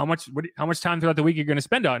how much time throughout the week you're going to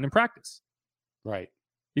spend on in practice. Right.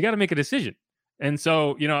 You got to make a decision. And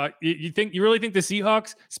so, you really think the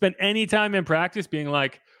Seahawks spent any time in practice being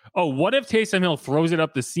like, oh, what if Taysom Hill throws it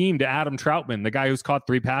up the seam to Adam Troutman, the guy who's caught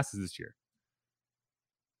 3 passes this year?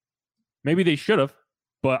 Maybe they should have,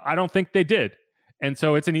 but I don't think they did. And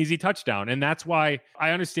so it's an easy touchdown. And that's why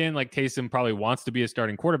I understand like Taysom probably wants to be a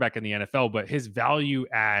starting quarterback in the NFL, but his value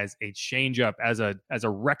as a changeup, as a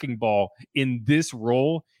wrecking ball in this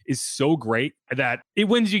role is so great that it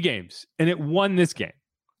wins you games. And it won this game.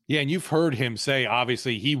 Yeah, and you've heard him say,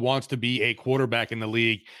 obviously, he wants to be a quarterback in the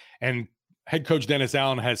league. And head coach Dennis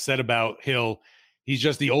Allen has said about Hill, he's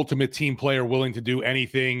just the ultimate team player, willing to do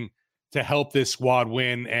anything to help this squad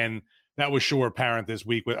win. And that was sure apparent this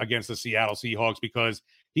week against the Seattle Seahawks, because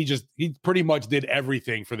he pretty much did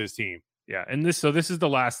everything for this team. Yeah, and this is the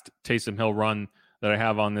last Taysom Hill run that I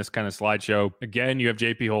have on this kind of slideshow. Again, you have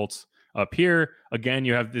JP Holtz up here. Again,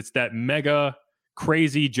 you have that mega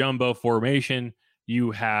crazy jumbo formation.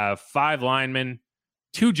 You have 5 linemen,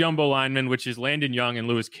 2 jumbo linemen, which is Landon Young and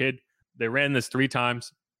Lewis Kidd. They ran this 3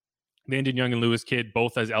 times. Landon Young and Lewis Kidd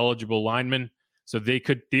both as eligible linemen. So they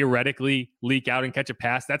could theoretically leak out and catch a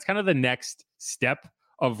pass. That's kind of the next step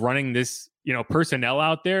of running this, personnel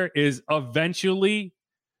out there, is eventually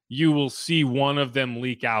you will see one of them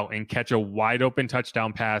leak out and catch a wide open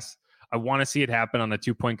touchdown pass. I want to see it happen on a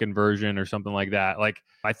 2-point conversion or something like that. Like,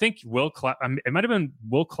 I think it might have been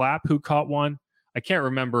Will Clapp who caught one. I can't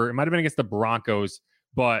remember. It might have been against the Broncos,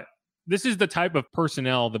 but this is the type of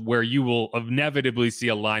personnel where you will inevitably see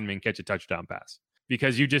a lineman catch a touchdown pass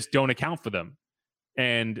because you just don't account for them.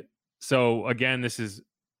 And so, again, this is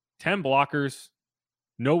 10 blockers,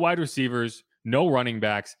 no wide receivers, no running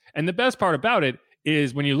backs. And the best part about it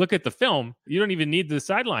is when you look at the film, you don't even need the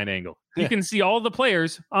sideline angle. You can see all the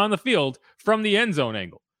players on the field from the end zone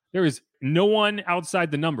angle. There is no one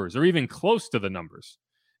outside the numbers or even close to the numbers.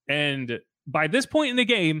 And by this point in the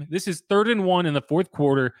game, this is 3rd and 1 in the 4th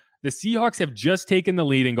quarter. The Seahawks have just taken the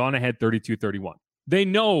lead and gone ahead 32-31. They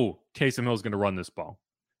know Taysom Hill is going to run this ball.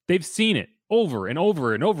 They've seen it over and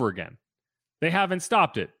over and over again. They haven't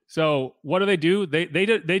stopped it. So what do?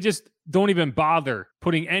 They just don't even bother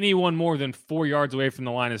putting anyone more than 4 yards away from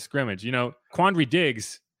the line of scrimmage. Quandre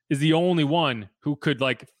Diggs is the only one who could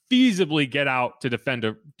feasibly get out to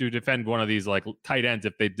defend one of these tight ends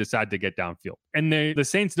if they decide to get downfield. And the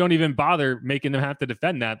Saints don't even bother making them have to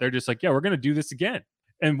defend that. They're just like, yeah, we're going to do this again.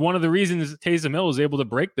 And one of the reasons Taysom Hill is able to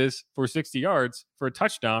break this for 60 yards for a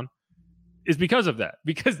touchdown is because of that,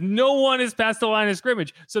 because no one is past the line of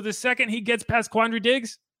scrimmage. So the second he gets past Quandre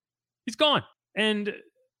Diggs, he's gone. And,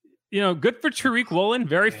 good for Tariq Woolen,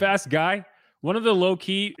 very fast guy. One of the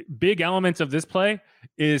low-key big elements of this play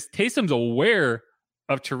is Taysom's aware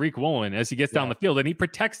of Tariq Woolen as he gets down the field, and he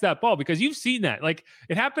protects that ball, because you've seen that.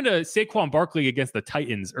 It happened to Saquon Barkley against the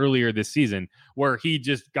Titans earlier this season, where he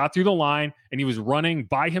just got through the line and he was running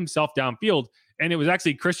by himself downfield. And it was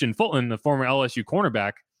actually Christian Fulton, the former LSU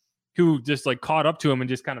cornerback, who just caught up to him and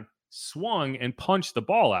just kind of swung and punched the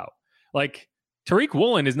ball out. Tariq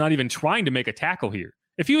Woolen is not even trying to make a tackle here.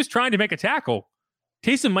 If he was trying to make a tackle,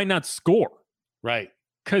 Taysom might not score. Right.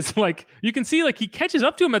 Because you can see he catches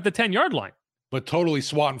up to him at the 10-yard line. But totally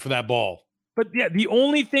swatting for that ball. But yeah, the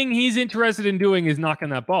only thing he's interested in doing is knocking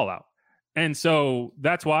that ball out. And so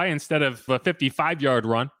that's why instead of a 55-yard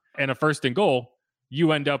run and a 1st and goal,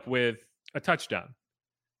 you end up with a touchdown.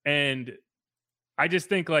 And I just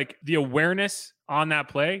think the awareness on that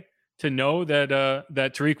play to know that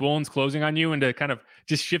Tariq Woolen's closing on you and to kind of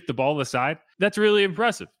just shift the ball to the side, that's really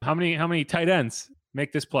impressive. How many tight ends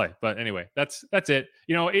make this play? But anyway, that's it.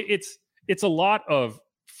 It's a lot of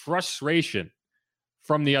frustration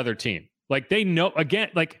from the other team. They know, again,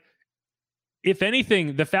 if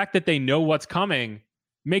anything, the fact that they know what's coming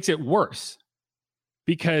makes it worse,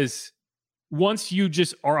 because once you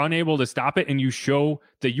just are unable to stop it and you show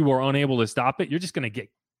that you are unable to stop it, you're just going to get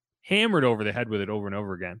hammered over the head with it over and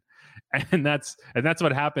over again. And that's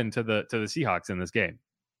what happened to the Seahawks in this game.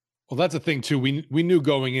 Well, that's the thing too. We knew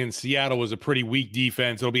going in, Seattle was a pretty weak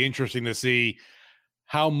defense. It'll be interesting to see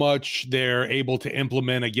how much they're able to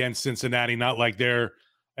implement against Cincinnati. Not like they're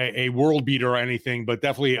a world beater or anything, but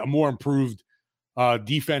definitely a more improved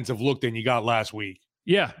defensive look than you got last week.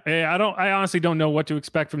 Yeah, I honestly don't know what to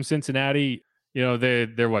expect from Cincinnati. They're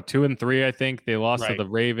 2-3. I think they lost to the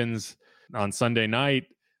Ravens on Sunday night.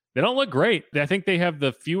 They don't look great. I think they have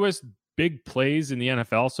the fewest big plays in the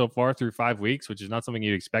NFL so far through 5 weeks, which is not something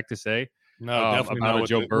you'd expect to say. No, definitely about not. A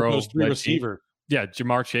Joe Burrow those 3 receiver. Yeah,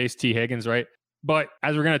 Jamar Chase, T. Higgins, right? But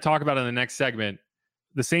as we're going to talk about in the next segment,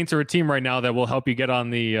 the Saints are a team right now that will help you get on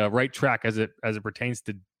the right track as it pertains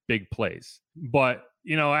to big plays. But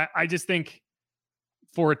I just think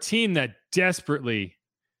for a team that desperately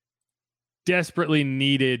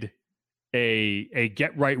needed a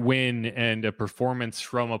get right win and a performance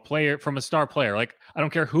from a star player, I don't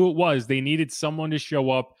care who it was, they needed someone to show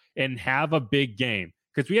up and have a big game,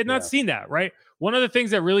 because we had not seen that, right? One of the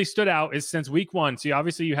things that really stood out is since week 1, so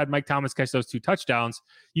obviously you had Mike Thomas catch those 2 touchdowns.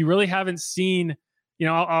 You really haven't seen,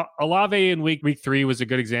 Olave in week 3 was a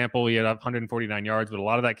good example. He had 149 yards, but a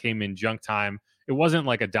lot of that came in junk time. It wasn't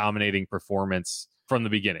like a dominating performance from the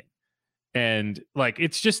beginning. And like,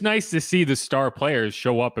 it's just nice to see the star players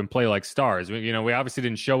show up and play like stars. We obviously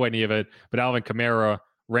didn't show any of it, but Alvin Kamara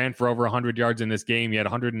ran for over 100 yards in this game. He had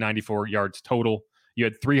 194 yards total. You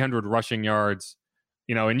had 300 rushing yards,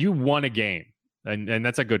 and you won a game. And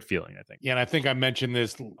that's a good feeling, I think. Yeah, and I think I mentioned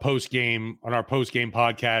this post-game on our post-game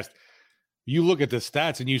podcast. You look at the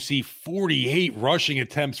stats and you see 48 rushing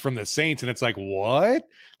attempts from the Saints, and it's like, what?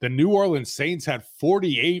 The New Orleans Saints had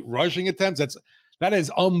 48 rushing attempts? That is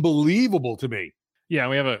unbelievable to me. Yeah,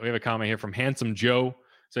 we have a comment here from Handsome Joe.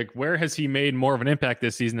 It's like, where has he made more of an impact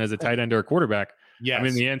this season as a tight end or a quarterback? Yes. I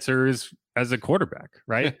mean, the answer is as a quarterback,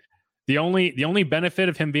 right? The only benefit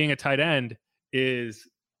of him being a tight end is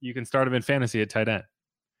you can start him in fantasy at tight end,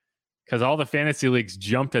 because all the fantasy leagues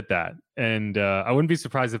jumped at that. And I wouldn't be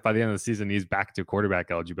surprised if by the end of the season he's back to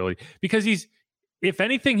quarterback eligibility, because if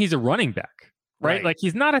anything, he's a running back, right? Like,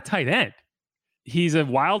 he's not a tight end. He's a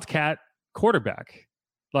wildcat quarterback.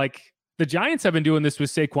 Like, the Giants have been doing this with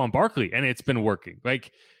Saquon Barkley, and it's been working.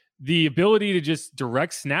 Like, the ability to just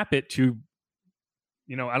direct snap it to,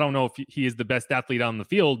 I don't know if he is the best athlete on the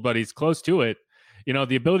field, but he's close to it.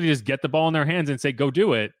 The ability to just get the ball in their hands and say, go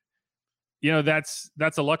do it. That's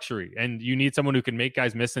a luxury. And you need someone who can make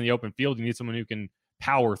guys miss in the open field. You need someone who can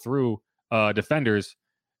power through defenders.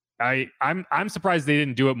 I'm surprised they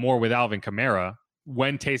didn't do it more with Alvin Kamara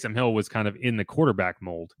when Taysom Hill was kind of in the quarterback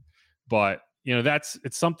mold. But,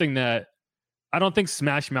 it's something that I don't think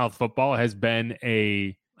Smash Mouth football has been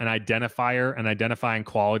an identifying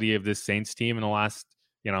quality of this Saints team in the last,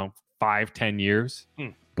 5-10 years.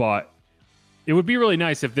 But it would be really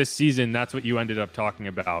nice if this season, that's what you ended up talking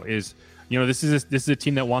about is, this is a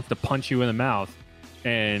team that wants to punch you in the mouth,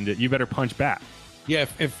 and you better punch back. Yeah.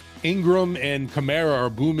 If Ingram and Kamara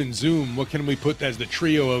are boom and zoom, what can we put as the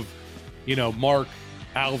trio of, Mark,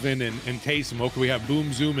 Alvin, and Taysom? What can we have?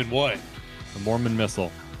 Boom, zoom, and what? The Mormon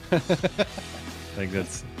missile. I think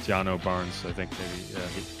that's John O'Barnes. I think maybe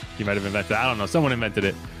he might have invented it. I don't know. Someone invented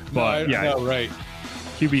it. But right.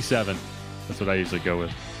 QB7. That's what I usually go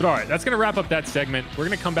with. But all right, that's going to wrap up that segment. We're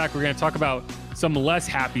going to come back. We're going to talk about some less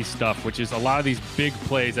happy stuff, which is a lot of these big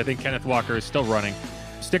plays. I think Kenneth Walker is still running.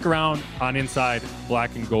 Stick around on Inside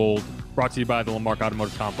Black and Gold, brought to you by the Lamarck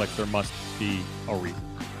Automotive Complex. There must be a reason.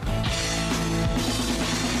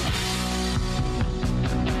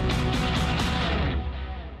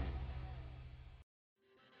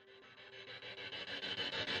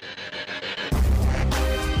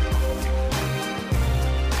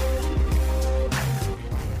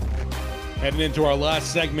 Heading into our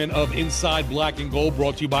last segment of Inside Black and Gold,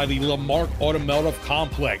 brought to you by the Lamarck Automotive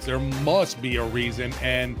Complex. There must be a reason,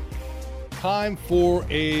 and time for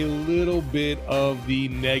a little bit of the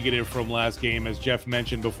negative from last game. As Jeff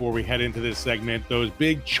mentioned before we head into this segment, those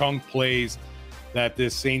big chunk plays that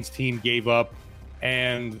this Saints team gave up,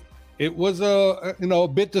 and it was a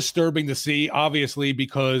bit disturbing to see, obviously,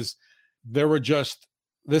 because there were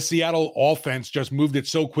the Seattle offense just moved it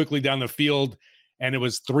so quickly down the field. And it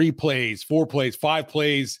was 3 plays, 4 plays, 5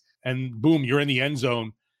 plays, and boom, you're in the end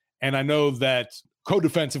zone. And I know that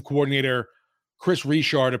co-defensive coordinator Chris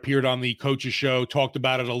Richard appeared on the coach's show, talked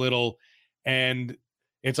about it a little. And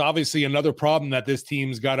it's obviously another problem that this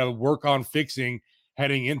team's got to work on fixing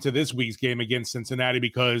heading into this week's game against Cincinnati,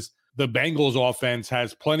 because the Bengals offense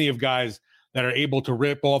has plenty of guys that are able to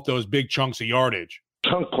rip off those big chunks of yardage.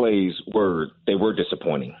 Chunk plays were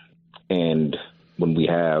disappointing. And when we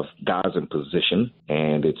have guys in position,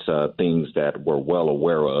 and it's things that we're well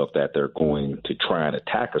aware of that they're going to try and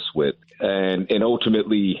attack us with, and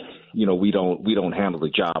ultimately, we don't handle the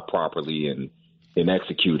job properly in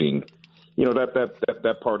executing,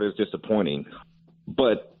 that part is disappointing.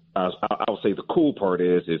 But I'll say the cool part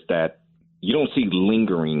is that you don't see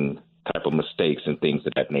lingering type of mistakes and things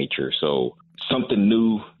of that nature. So something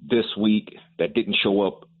new this week that didn't show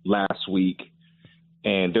up last week.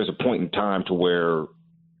 And there's a point in time to where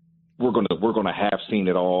we're gonna have seen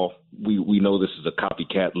it all. We know this is a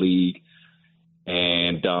copycat league,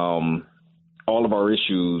 and all of our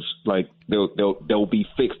issues, like they'll be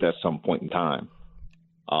fixed at some point in time.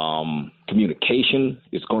 Communication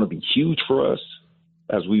is going to be huge for us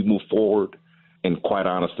as we move forward, and quite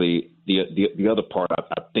honestly, the other part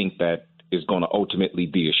I think that is going to ultimately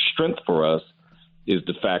be a strength for us is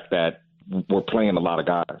the fact that we're playing a lot of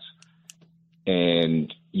guys.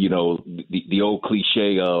 And, the old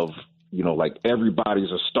cliche of like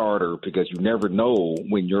everybody's a starter because you never know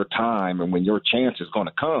when your time and when your chance is going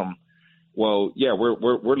to come. Well, yeah,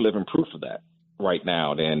 we're living proof of that right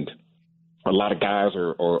now. And a lot of guys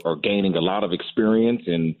are gaining a lot of experience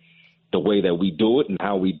in the way that we do it and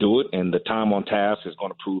how we do it. And the time on task is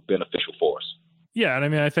going to prove beneficial for us. Yeah. And I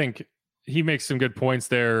mean, I think he makes some good points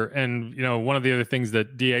there. And, one of the other things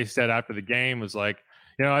that DA said after the game was like,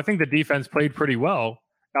 I think the defense played pretty well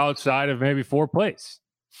outside of maybe 4 plays.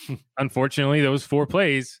 Unfortunately, those 4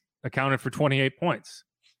 plays accounted for 28 points.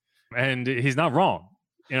 And he's not wrong,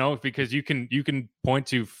 because you can point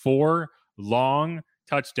to 4 long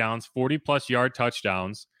touchdowns, 40-plus yard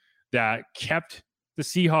touchdowns that kept the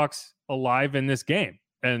Seahawks alive in this game.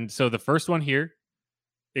 And so the first one here,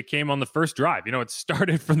 it came on the first drive. It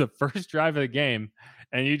started from the first drive of the game,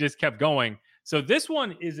 and you just kept going. So this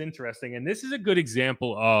one is interesting, and this is a good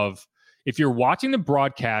example of if you're watching the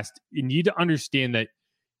broadcast, you need to understand that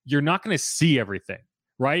you're not going to see everything,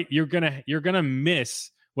 right? You're gonna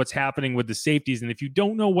miss what's happening with the safeties, and if you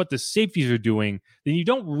don't know what the safeties are doing, then you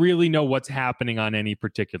don't really know what's happening on any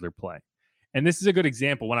particular play. And this is a good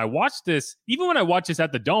example. When I watched this, even when I watched this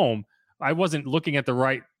at the Dome, I wasn't looking at the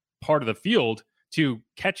right part of the field to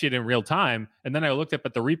catch it in real time. And then I looked up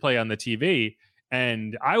at the replay on the TV,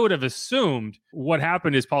 and I would have assumed what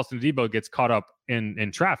happened is Paulson Adebo gets caught up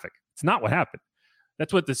in traffic. It's not what happened.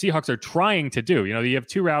 That's what the Seahawks are trying to do. You have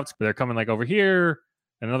 2 routes. They're coming like over here,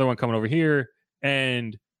 and another one coming over here.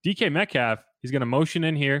 And DK Metcalf, he's going to motion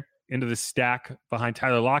in here into the stack behind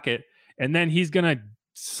Tyler Lockett, and then he's going to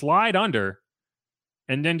slide under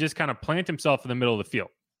and then just kind of plant himself in the middle of the field.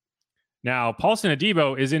 Now, Paulson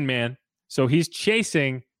Adebo is in man, so he's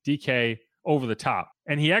chasing DK over the top.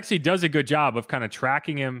 And he actually does a good job of kind of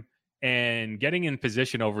tracking him and getting in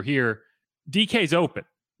position over here. DK's open,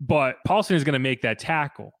 but Paulson is going to make that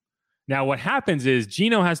tackle. Now, what happens is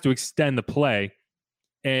Geno has to extend the play,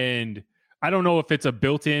 and I don't know if it's a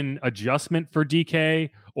built-in adjustment for DK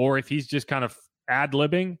or if he's just kind of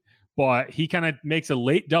ad-libbing, but he kind of makes a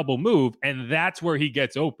late double move, and that's where he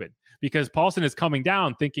gets open because Paulson is coming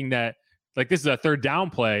down thinking that, like, this is a 3rd down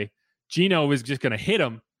play. Geno is just going to hit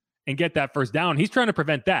him and get that first down. He's trying to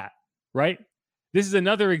prevent that, right? This is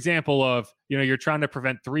another example of, you're trying to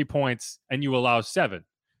prevent 3 points and you allow 7.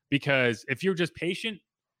 Because if you're just patient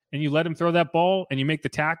and you let him throw that ball and you make the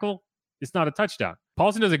tackle, it's not a touchdown.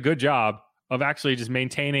 Paulson does a good job of actually just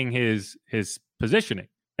maintaining his positioning.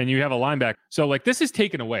 And you have a linebacker. So, like, this is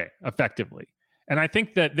taken away effectively. And I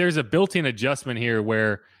think that there's a built-in adjustment here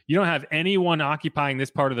where you don't have anyone occupying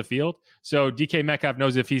this part of the field. So DK Metcalf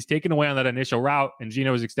knows if he's taken away on that initial route and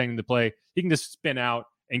Geno is extending the play, he can just spin out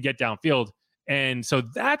and get downfield. And so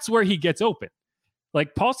that's where he gets open.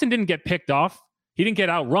 Like, Paulson didn't get picked off. He didn't get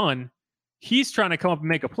outrun. He's trying to come up and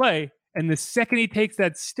make a play. And the second he takes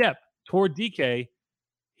that step toward DK,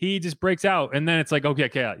 he just breaks out. And then it's like, okay,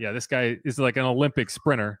 yeah, this guy is like an Olympic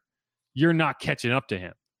sprinter. You're not catching up to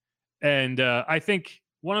him. And I think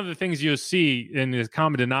one of the things you'll see in the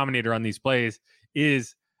common denominator on these plays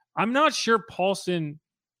is I'm not sure Paulson,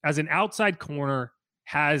 as an outside corner,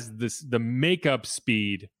 has the makeup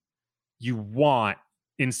speed you want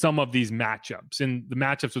in some of these matchups, in the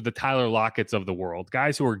matchups with the Tyler Lockett's of the world,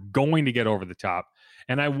 guys who are going to get over the top.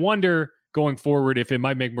 And I wonder going forward if it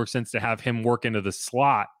might make more sense to have him work into the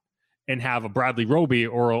slot and have a Bradley Roby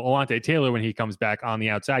or a Alontae Taylor when he comes back on the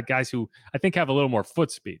outside, guys who I think have a little more foot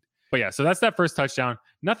speed. But yeah, so that's that first touchdown.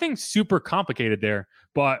 Nothing super complicated there,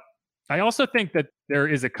 but I also think that there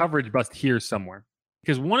is a coverage bust here somewhere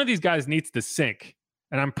because one of these guys needs to sink,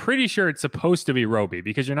 and I'm pretty sure it's supposed to be Roby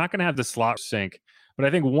because you're not going to have the slot sink. But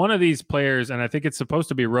I think one of these players, and I think it's supposed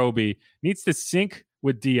to be Roby, needs to sync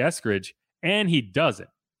with D. Eskridge, and he doesn't.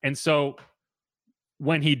 And so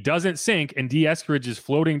when he doesn't sync and D. Eskridge is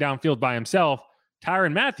floating downfield by himself,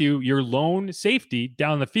 Tyrann Mathieu, your lone safety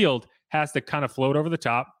down the field, has to kind of float over the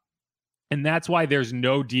top. And that's why there's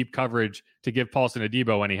no deep coverage to give Paulson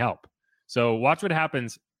Adebo any help. So watch what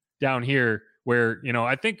happens down here where,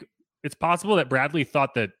 I think it's possible that Bradley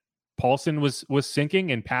thought that Paulson was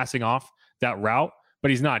sinking and passing off that route, but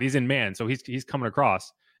he's not. He's in man, so he's coming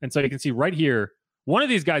across. And so you can see right here, one of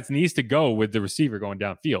these guys needs to go with the receiver going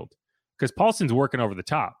downfield because Paulson's working over the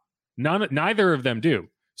top. Neither of them do.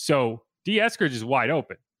 So D. Eskridge is wide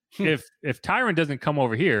open. If Tyrann doesn't come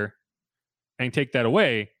over here and take that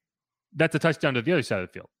away, that's a touchdown to the other side of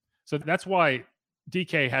the field. So that's why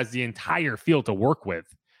DK has the entire field to work with.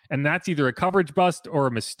 And that's either a coverage bust or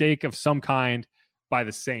a mistake of some kind by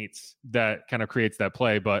the Saints that kind of creates that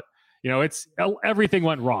play. But, it's everything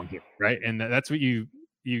went wrong here, right? And that's what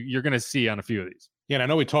you're going to see on a few of these. Yeah, and I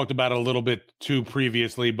know we talked about it a little bit too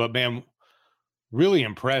previously, but man, really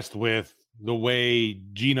impressed with the way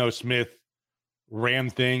Geno Smith ran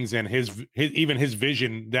things and his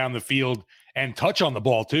vision down the field and touch on the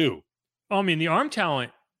ball too. I mean, the arm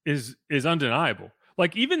talent is undeniable.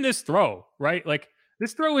 Like even this throw, right? Like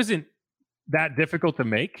this throw isn't that difficult to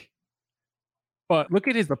make, but look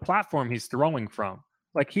at the platform he's throwing from.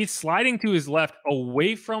 Like he's sliding to his left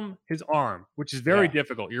away from his arm, which is very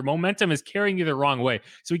difficult. Your momentum is carrying you the wrong way.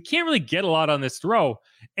 So he can't really get a lot on this throw.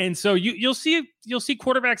 And so you'll see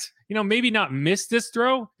quarterbacks, maybe not miss this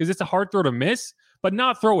throw because it's a hard throw to miss, but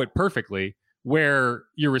not throw it perfectly where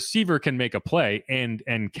your receiver can make a play and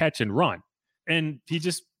catch and run. And he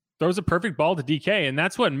just throws a perfect ball to DK. And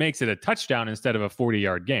that's what makes it a touchdown instead of a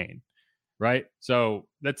 40-yard gain. Right. So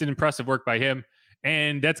that's an impressive work by him.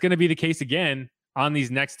 And that's going to be the case again on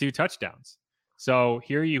these next two touchdowns. So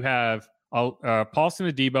here you have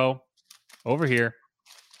Paulson Adebo over here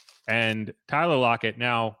and Tyler Lockett.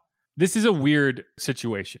 Now, this is a weird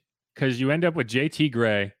situation because you end up with JT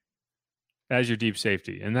Gray as your deep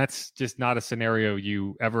safety. And that's just not a scenario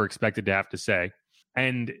you ever expected to have to say.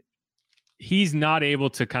 And he's not able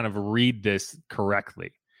to kind of read this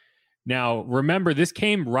correctly. Now, remember, this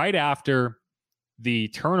came right after the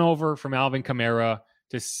turnover from Alvin Kamara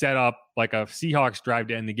to set up like a Seahawks drive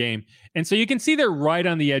to end the game. And so you can see they're right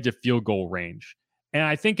on the edge of field goal range. And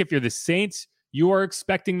I think if you're the Saints, you are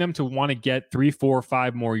expecting them to want to get 3, 4,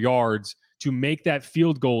 5 more yards to make that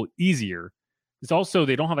field goal easier. It's also,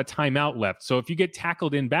 they don't have a timeout left. So if you get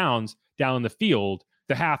tackled in bounds down the field,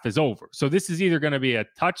 the half is over. So this is either going to be a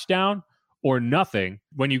touchdown or nothing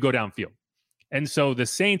when you go downfield. And so the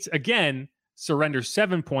Saints, again, surrender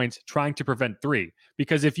 7 points trying to prevent 3.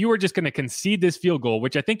 Because if you were just going to concede this field goal,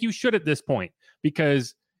 which I think you should at this point,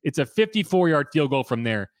 because it's a 54-yard field goal from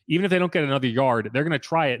there, even if they don't get another yard, they're going to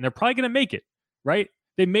try it, and they're probably going to make it, right?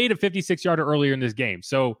 They made a 56-yarder earlier in this game.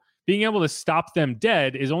 So being able to stop them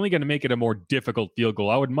dead is only going to make it a more difficult field goal.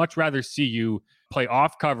 I would much rather see you play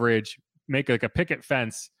off coverage, make like a picket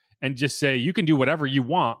fence, and just say, you can do whatever you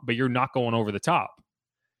want, but you're not going over the top.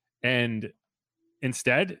 And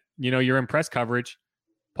instead, you're in press coverage.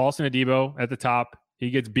 Paulson Adebo at the top.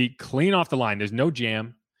 He gets beat clean off the line. There's no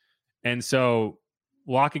jam. And so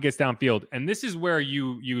Lockett gets downfield. And this is where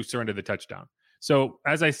you surrender the touchdown. So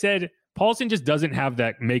as I said, Paulson just doesn't have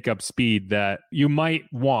that makeup speed that you might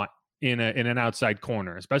want in an outside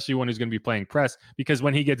corner, especially one who's going to be playing press, because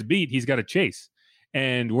when he gets beat, he's got to chase.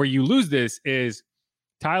 And where you lose this is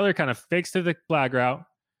Tyler kind of fakes to the flag route,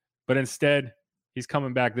 but instead he's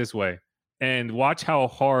coming back this way. And watch how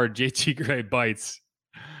hard JT Gray bites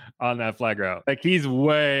on that flag route. Like he's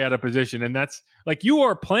way out of position. And that's like, you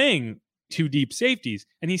are playing 2 deep safeties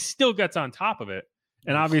and he still gets on top of it.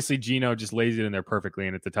 And obviously Geno just lays it in there perfectly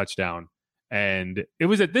and it's a touchdown. And it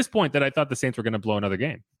was at this point that I thought the Saints were going to blow another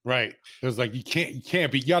game. Right. It was like, you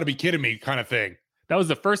got to be kidding me kind of thing. That was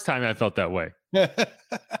the first time I felt that way.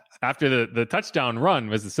 After the touchdown run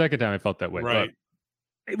was the second time I felt that way. Right.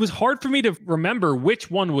 But it was hard for me to remember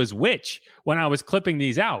which one was which when I was clipping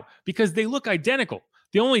these out because they look identical.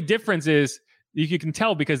 The only difference is you can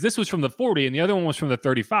tell because this was from the 40 and the other one was from the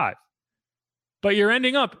 35. But you're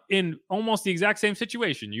ending up in almost the exact same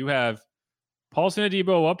situation. You have Paulson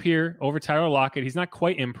Adebo up here over Tyler Lockett. He's not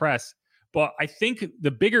quite impressed. But I think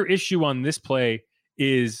the bigger issue on this play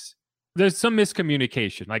is there's some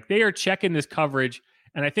miscommunication. Like they are checking this coverage,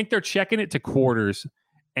 and I think they're checking it to quarters.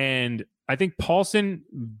 And I think Paulson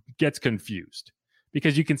gets confused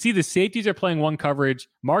because you can see the safeties are playing one coverage.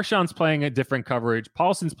 Marshawn's playing a different coverage.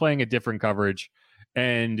 Paulson's playing a different coverage.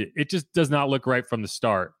 And it just does not look right from the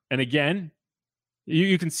start. And again,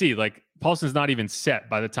 you can see like Paulson's not even set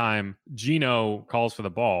by the time Geno calls for the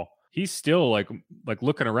ball. He's still like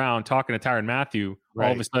looking around, talking to Tyrann Mathieu. Right.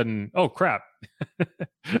 All of a sudden, oh crap,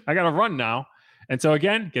 I got to run now. And so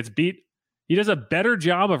again, gets beat. He does a better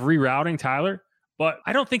job of rerouting Tyler, but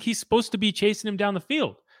I don't think he's supposed to be chasing him down the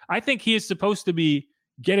field. I think he is supposed to be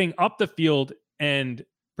getting up the field and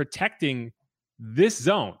protecting this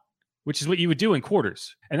zone, which is what you would do in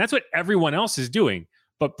quarters. And that's what everyone else is doing.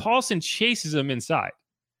 But Paulson chases him inside.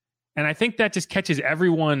 And I think that just catches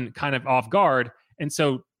everyone kind of off guard. And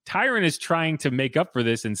so Tyrann is trying to make up for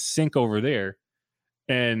this and sink over there.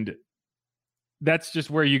 And that's just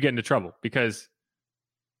where you get into trouble because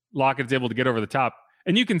Lockett's able to get over the top.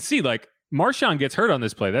 And you can see like Marshawn gets hurt on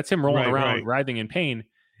this play. That's him rolling around, writhing in pain.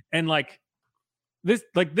 And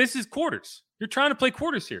this is quarters. You're trying to play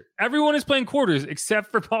quarters here. Everyone is playing quarters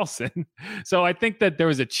except for Paulson. So I think that there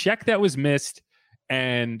was a check that was missed,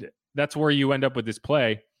 and that's where you end up with this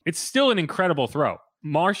play. It's still an incredible throw.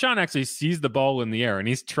 Marshawn actually sees the ball in the air and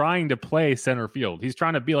he's trying to play center field. He's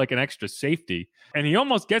trying to be like an extra safety and he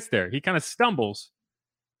almost gets there. He kind of stumbles.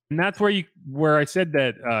 And that's where I said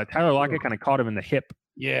that Tyler Lockett kind of caught him in the hip.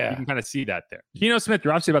 Yeah. You can kind of see that there. Geno Smith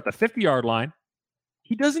drops it about the 50-yard line.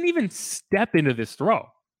 He doesn't even step into this throw.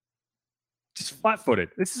 Just flat-footed.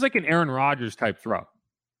 This is like an Aaron Rodgers type throw.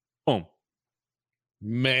 Boom.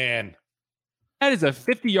 Man. That is a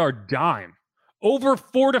 50-yard dime over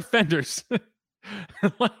 4 defenders.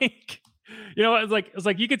 Like, you know, it's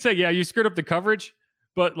like you could say, yeah, you screwed up the coverage,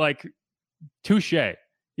 but like, touche.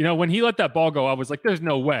 You know, when he let that ball go, I was like, there's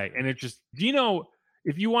no way. And it just, Geno,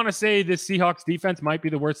 if you want to say this Seahawks defense might be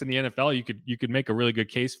the worst in the NFL, you could make a really good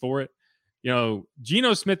case for it. You know,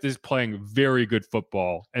 Geno Smith is playing very good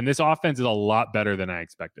football, and this offense is a lot better than I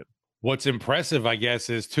expected. What's impressive, I guess,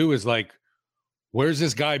 is like, where's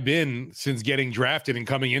this guy been since getting drafted and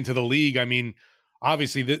coming into the league? I mean,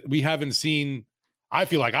 obviously, we haven't seen, I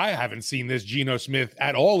feel like I haven't seen this Geno Smith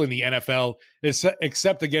at all in the NFL,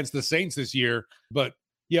 except against the Saints this year. But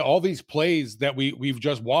yeah, all these plays that we've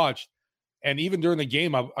just watched, and even during the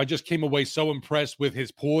game, I just came away so impressed with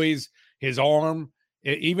his poise, his arm,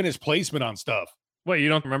 even his placement on stuff. What, you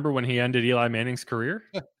don't remember when he ended Eli Manning's career?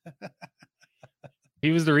 He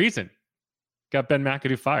was the reason. Got Ben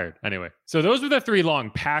McAdoo fired. Anyway, so those were the 3 long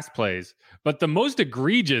pass plays, but the most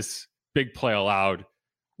egregious big play allowed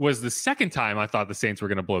was the second time I thought the Saints were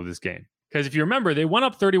going to blow this game. Because if you remember, they went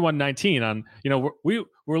up 31-19 on, you know, we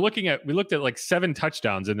looked at like 7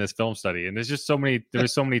 touchdowns in this film study, and there's so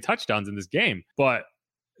many touchdowns in this game, but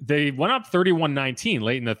they went up 31-19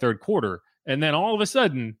 late in the third quarter. And then all of a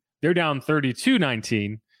sudden they're down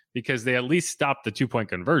 32-19 because they at least stopped the 2-point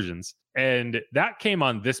conversions. And that came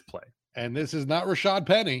on this play. And this is not Rashad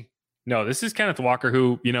Penny. No, this is Kenneth Walker,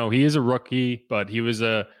 who, you know, he is a rookie, but he's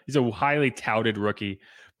a highly touted rookie.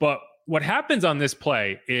 But what happens on this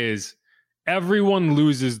play is everyone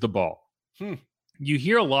loses the ball. You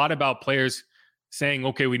hear a lot about players saying,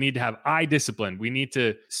 okay, we need to have eye discipline. We need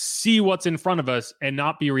to see what's in front of us and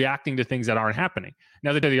not be reacting to things that aren't happening.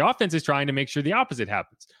 Now, the offense is trying to make sure the opposite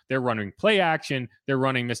happens. They're running play action. They're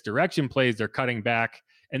running misdirection plays. They're cutting back.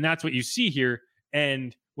 And that's what you see here.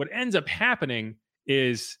 And what ends up happening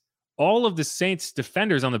is all of the Saints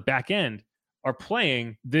defenders on the back end are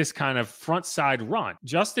playing this kind of front side run.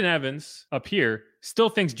 Justin Evans up here still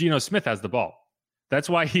thinks Geno Smith has the ball. That's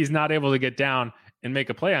why he's not able to get down and make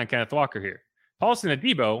a play on Kenneth Walker here. Paulson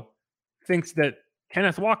Adebo thinks that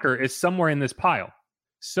Kenneth Walker is somewhere in this pile.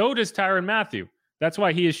 So does Tyrann Mathieu. That's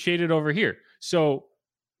why he is shaded over here. So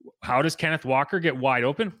how does Kenneth Walker get wide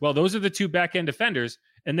open? Well, those are the 2 back-end defenders,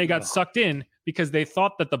 and they got sucked in because they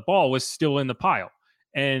thought that the ball was still in the pile.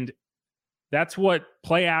 And that's what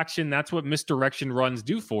play action, that's what misdirection runs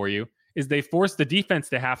do for you, is they force the defense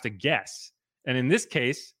to have to guess. And in this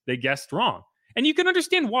case, they guessed wrong. And you can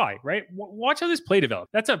understand why, right? Watch how this play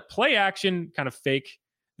developed. That's a play action kind of fake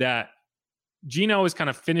that Geno is kind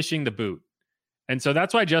of finishing the boot. And so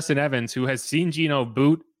that's why Justin Evans, who has seen Geno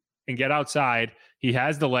boot and get outside, he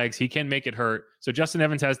has the legs, he can make it hurt. So Justin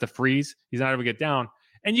Evans has to freeze. He's not able to get down.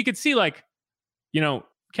 And you can see, like, you know,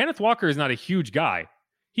 Kenneth Walker is not a huge guy.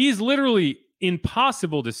 He's literally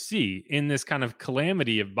impossible to see in this kind of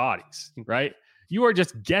calamity of bodies, right? You are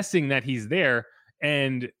just guessing that he's there.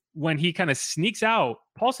 And when he kind of sneaks out,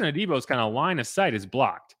 Paulson Adebo's kind of line of sight is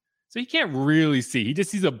blocked. So he can't really see. He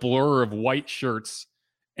just sees a blur of white shirts,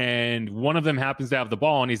 and one of them happens to have the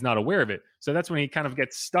ball, and he's not aware of it. So that's when he kind of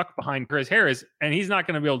gets stuck behind Chris Harris, and he's not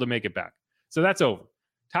going to be able to make it back. So that's over.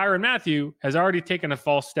 Tyrann Mathieu has already taken a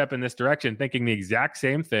false step in this direction, thinking the exact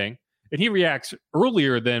same thing. And he reacts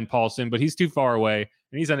earlier than Paulson, but he's too far away,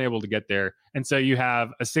 and he's unable to get there. And so you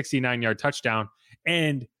have a 69-yard touchdown.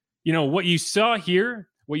 And, you know, what you saw here,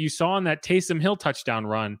 what you saw in that Taysom Hill touchdown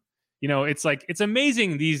run, you know, it's like, it's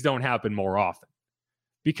amazing these don't happen more often,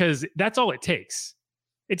 because that's all it takes.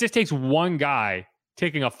 It just takes one guy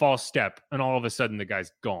taking a false step, and all of a sudden the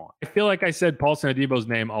guy's gone. I feel like I said Paulson Adebo's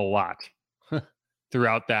name a lot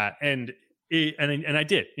throughout that. And I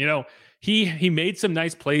did, you know, he made some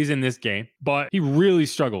nice plays in this game, but he really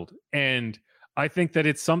struggled. And I think that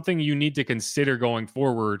it's something you need to consider going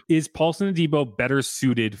forward. Is Paulson Adebo better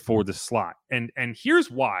suited for the slot? And here's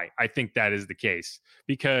why I think that is the case.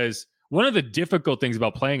 Because one of the difficult things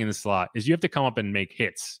about playing in the slot is you have to come up and make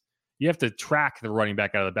hits. You have to track the running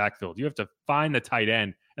back out of the backfield. You have to find the tight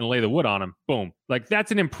end and lay the wood on him. Boom. Like,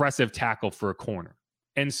 that's an impressive tackle for a corner.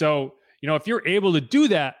 And so, you know, if you're able to do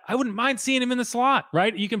that, I wouldn't mind seeing him in the slot,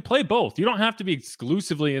 right? You can play both. You don't have to be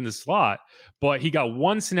exclusively in the slot, but he got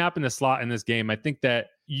one snap in the slot in this game. I think that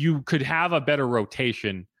you could have a better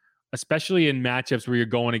rotation especially in matchups where you're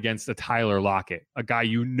going against a Tyler Lockett, a guy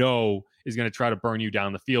is going to try to burn you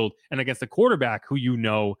down the field, and against a quarterback who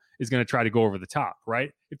is going to try to go over the top,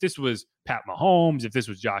 right? If this was Pat Mahomes, if this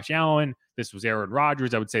was Josh Allen, this was Aaron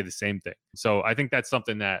Rodgers, I would say the same thing. So I think that's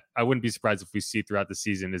something that I wouldn't be surprised if we see throughout the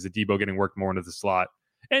season, is Adebo getting worked more into the slot.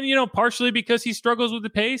 And, partially because he struggles with the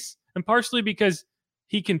pace, and partially because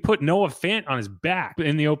he can put Noah Fant on his back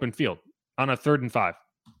in the open field on a 3rd and 5.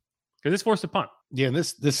 Because it's forced a punt. Yeah, and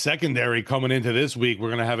this secondary coming into this week, we're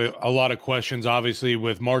going to have a lot of questions, obviously,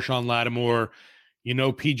 with Marshawn Lattimore.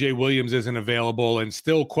 PJ Williams isn't available, and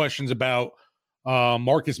still questions about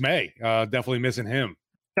Marcus May. Definitely missing him.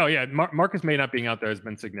 Oh, yeah. Marcus May not being out there has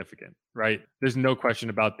been significant, right? There's no question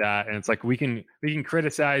about that. And it's like we can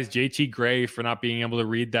criticize JT Gray for not being able to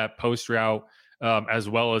read that post route as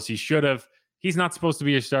well as he should have. He's not supposed to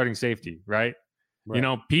be your starting safety, right? Right.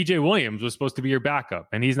 PJ Williams was supposed to be your backup,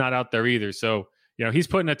 and he's not out there either. So, he's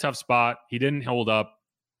put in a tough spot. He didn't hold up.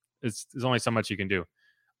 There's only so much you can do.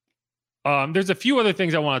 There's a few other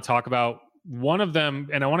things I want to talk about. One of them,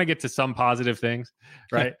 and I want to get to some positive things,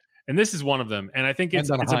 right? And this is one of them. And I think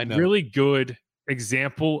it's a really good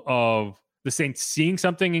example of the Saints seeing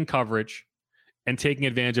something in coverage and taking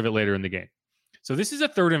advantage of it later in the game. So this is a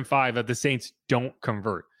 3rd and 5 that the Saints don't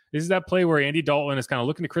convert. This is that play where Andy Dalton is kind of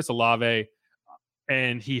looking to Chris Olave,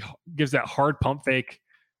 and he gives that hard pump fake.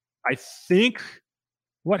 I think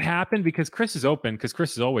what happened, because Chris is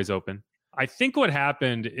always open. I think what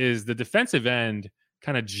happened is the defensive end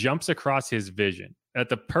kind of jumps across his vision at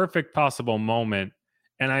the perfect possible moment.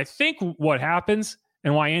 And I think what happens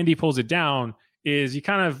and why Andy pulls it down is you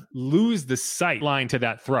kind of lose the sight line to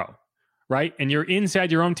that throw, right? And you're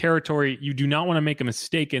inside your own territory. You do not want to make a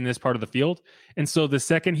mistake in this part of the field. And so the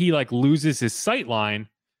second he loses his sight line,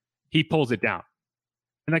 he pulls it down.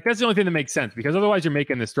 And that's the only thing that makes sense, because otherwise you're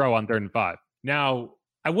making this throw on 3rd and 5. Now,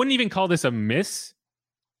 I wouldn't even call this a miss,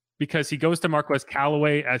 because he goes to Marquez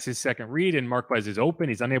Callaway as his second read, and Marquez is open.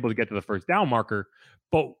 He's unable to get to the first down marker.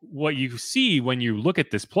 But what you see when you look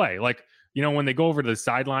at this play, when they go over to the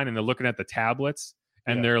sideline and they're looking at the tablets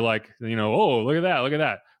and they're like, oh, look at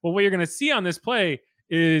that. Well, what you're going to see on this play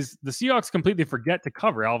is the Seahawks completely forget to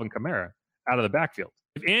cover Alvin Kamara out of the backfield.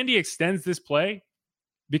 If Andy extends this play,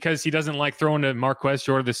 because he doesn't like throwing to Marquez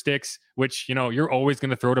short of the sticks, which, you're always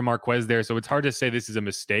going to throw to Marquez there. So it's hard to say this is a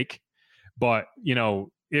mistake. But,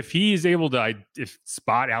 if he's able to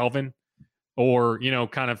spot Alvin or,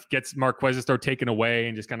 kind of gets Marquez's throw taken away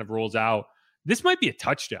and just kind of rolls out, this might be a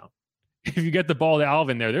touchdown. If you get the ball to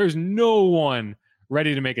Alvin there's no one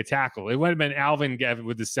ready to make a tackle. It would have been Alvin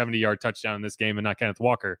with the 70-yard touchdown in this game and not Kenneth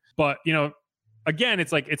Walker. But, again,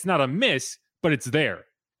 it's like it's not a miss, but it's there.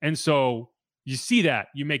 And so you see that,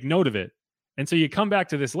 you make note of it. And so you come back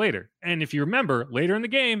to this later. And if you remember, later in the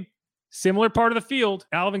game, similar part of the field,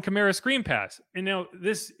 Alvin Kamara screen pass. And now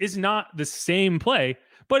this is not the same play,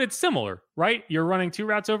 but it's similar, right? You're running 2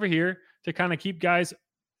 routes over here to kind of keep guys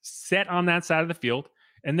set on that side of the field.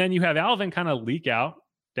 And then you have Alvin kind of leak out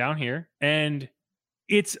down here. And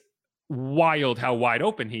it's wild how wide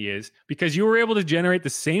open he is, because you were able to generate the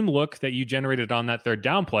same look that you generated on that 3rd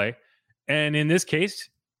down play. And in this case,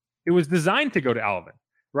 it was designed to go to Alvin,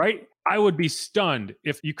 right? I would be stunned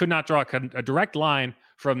if you could not draw a direct line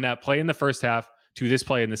from that play in the first half to this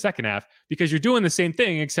play in the second half, because you're doing the same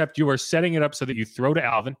thing, except you are setting it up so that you throw to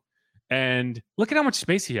Alvin. And look at how much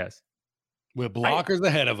space he has. With blockers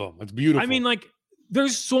ahead of him. It's beautiful. I mean,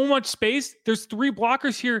 there's so much space. There's 3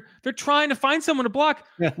 blockers here. They're trying to find someone to block.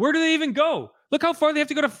 Yeah. Where do they even go? Look how far they have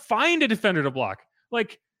to go to find a defender to block.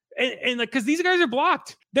 Because these guys are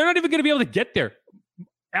blocked. They're not even going to be able to get there.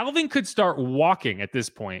 Alvin could start walking at this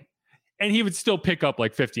point, and he would still pick up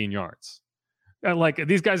 15 yards.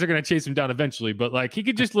 These guys are going to chase him down eventually, but he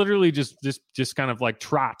could just literally just kind of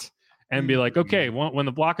trot and be like, okay, when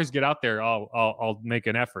the blockers get out there, I'll make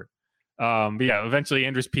an effort. But yeah, eventually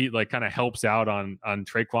Andrews Pete kind of helps out on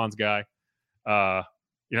Traquan's guy.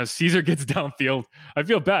 Caesar gets downfield. I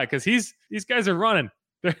feel bad because these guys are running.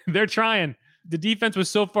 They're trying. The defense was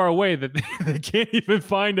so far away that they can't even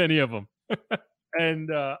find any of them.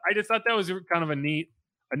 And I just thought that was kind of a neat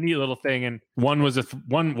little thing. And one was a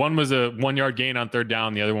 1 yard gain on 3rd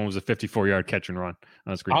down. The other one was a 54-yard catch and run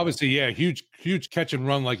on the screen. Obviously, yeah, huge catch and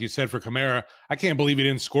run, like you said, for Kamara. I can't believe he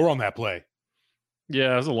didn't score on that play.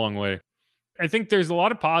 Yeah, it was a long way. I think there's a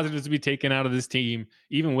lot of positives to be taken out of this team,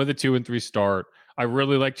 even with a 2-3 start. I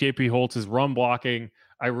really like JP Holtz's run blocking.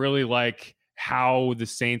 I really like how the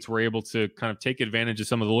Saints were able to kind of take advantage of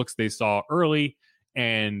some of the looks they saw early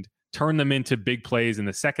and turn them into big plays in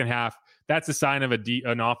the second half. That's a sign of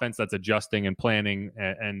an offense that's adjusting and planning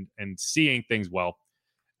and seeing things well.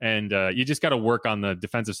 And you just got to work on the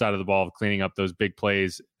defensive side of the ball of cleaning up those big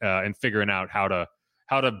plays and figuring out how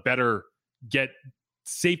to better get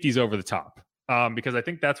safeties over the top. Because I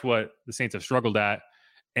think that's what the Saints have struggled at.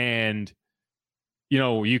 And,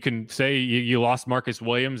 you can say you lost Marcus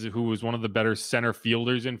Williams, who was one of the better center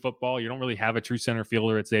fielders in football. You don't really have a true center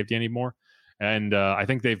fielder at safety anymore. And I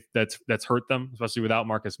think that's hurt them, especially without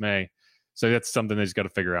Marcus May. So that's something they just got to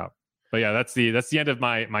figure out. But yeah, that's the end of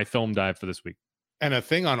my film dive for this week. And a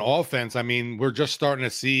thing on offense, I mean, we're just starting to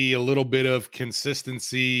see a little bit of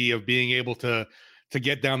consistency of being able to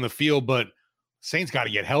get down the field, but Saints got to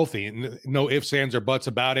get healthy, and no ifs, ands, or buts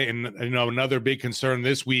about it. And another big concern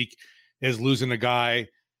this week is losing a guy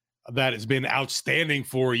that has been outstanding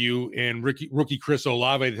for you in rookie Chris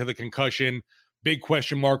Olave to the concussion. Big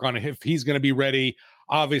question mark on if he's going to be ready.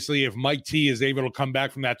 Obviously, if Mike T is able to come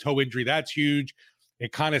back from that toe injury, that's huge.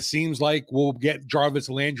 It kind of seems like we'll get Jarvis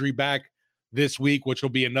Landry back this week, which will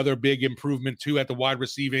be another big improvement too at the wide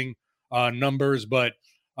receiving numbers. But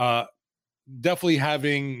definitely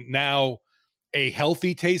having now a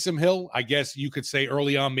healthy Taysom Hill, I guess you could say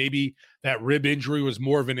early on maybe that rib injury was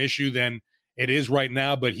more of an issue than it is right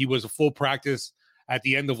now, but he was a full practice at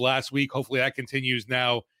the end of last week. Hopefully that continues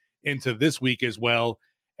now into this week as well.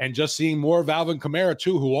 And just seeing more of Alvin Kamara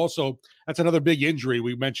too, who also, that's another big injury.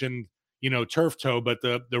 We mentioned, turf toe, but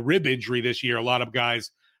the rib injury this year, a lot of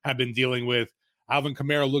guys have been dealing with. Alvin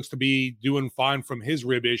Kamara looks to be doing fine from his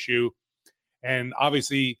rib issue. And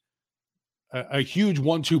obviously a huge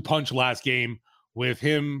 1-2 punch last game with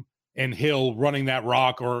him and Hill running that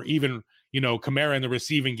rock, or even, Kamara in the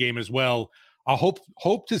receiving game as well. I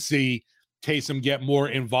hope to see Taysom get more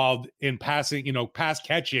involved in passing, pass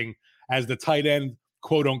catching as the tight end,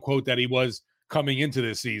 quote unquote, that he was coming into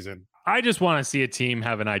this season. I just want to see a team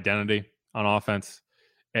have an identity on offense.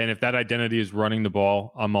 And if that identity is running the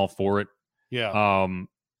ball, I'm all for it. Yeah.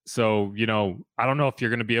 So, I don't know if you're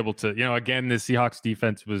going to be able to, again, the Seahawks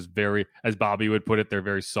defense was very, as Bobby would put it, they're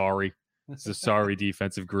very sorry. It's a sorry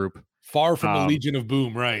defensive group. Far from the Legion of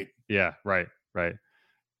Boom, right? Yeah, right.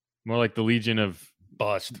 More like the Legion of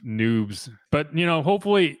Bust noobs. But,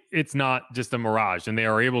 hopefully it's not just a mirage and they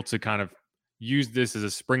are able to kind of use this as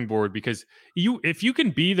a springboard, because if you can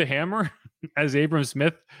be the hammer as Abram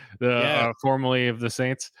Smith, formerly of the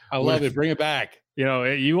Saints. I love it. Bring it back.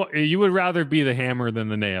 You would rather be the hammer than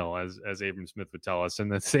the nail, as Abram Smith would tell us.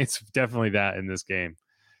 And the Saints definitely that in this game.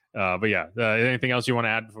 But yeah, anything else you want to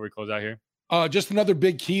add before we close out here? Just another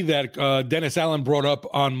big key that Dennis Allen brought up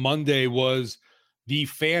on Monday was the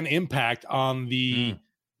fan impact on the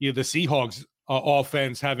Seahawks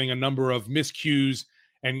offense, having a number of miscues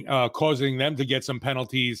and causing them to get some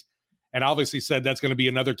penalties. And obviously said that's going to be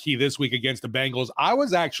another key this week against the Bengals. I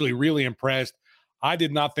was actually really impressed. I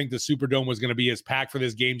did not think the Superdome was going to be as packed for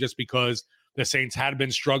this game, just because the Saints had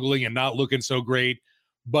been struggling and not looking so great.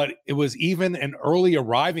 But it was even an early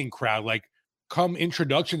arriving crowd, like come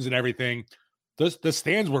introductions and everything. The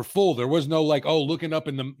stands were full. There was no looking up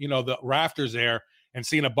in the rafters there and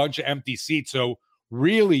seeing a bunch of empty seats. So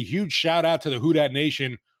really huge shout out to the Who Dat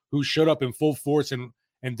Nation, who showed up in full force and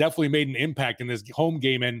definitely made an impact in this home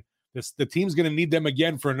game. And the team's going to need them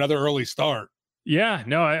again for another early start. Yeah,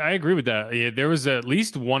 no, I agree with that. Yeah, there was at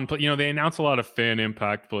least one play. They announced a lot of fan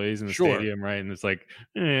impact plays in the stadium, right? And it's like,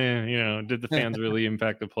 did the fans really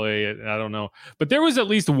impact the play? I don't know. But there was at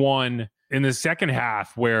least one in the second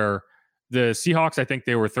half where the Seahawks, I think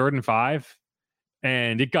they were 3rd and 5,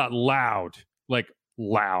 and it got loud.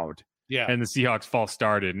 Yeah. And the Seahawks false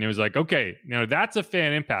started, and it was like, okay, now that's a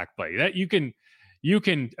fan impact play. That you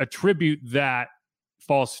can attribute that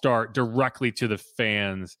false start directly to the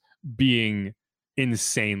fans being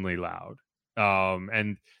insanely loud.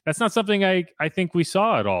 And that's not something I think we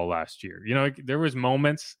saw at all last year. There was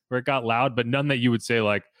moments where it got loud, but none that you would say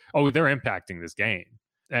like, oh, they're impacting this game.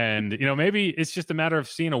 And, maybe it's just a matter of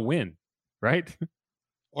seeing a win, right?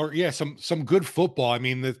 Or some good football. I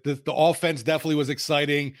mean, the offense definitely was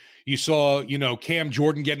exciting. You saw, Cam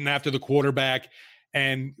Jordan getting after the quarterback.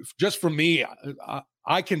 And just for me,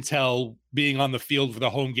 I can tell being on the field for the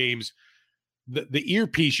home games, the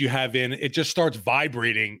earpiece you have in, it just starts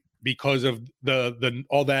vibrating because of the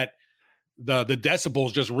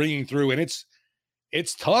decibels just ringing through, and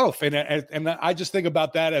it's tough. And I just think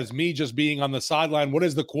about that as me just being on the sideline. What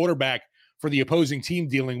is the quarterback for the opposing team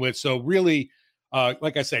dealing with? So really,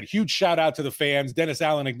 like I said, huge shout out to the fans. Dennis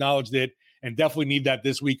Allen acknowledged it, and definitely need that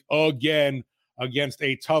this week again against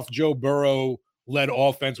a tough Joe Burrow-led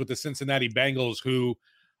offense with the Cincinnati Bengals, who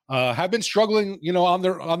have been struggling, on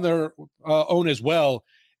their own as well.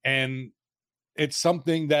 And it's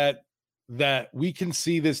something that we can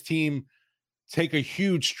see this team take a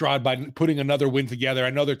huge stride by putting another win together. I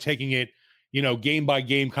know they're taking it, game by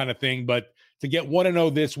game kind of thing, but to get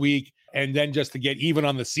 1-0 this week and then just to get even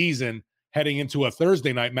on the season heading into a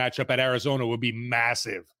Thursday night matchup at Arizona would be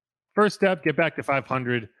massive. First step, get back to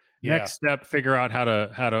 500. Yeah. Next step, figure out how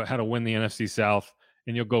to win the NFC South,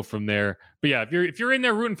 and you'll go from there. But yeah, if you're in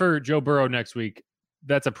there rooting for Joe Burrow next week,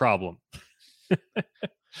 that's a problem.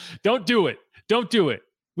 Don't do it. Don't do it.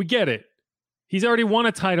 We get it. He's already won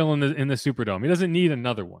a title in the Superdome. He doesn't need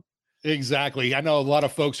another one. Exactly. I know a lot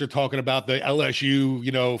of folks are talking about the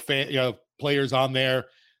LSU, players on there.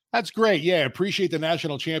 That's great. Yeah, appreciate the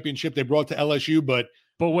national championship they brought to LSU, but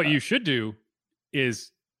what you should do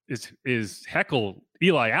is heckle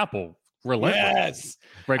Eli Apple relentlessly. Yes,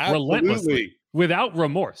 relentlessly, without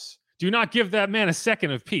remorse. Do not give that man a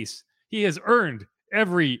second of peace. He has earned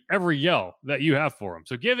every yell that you have for him.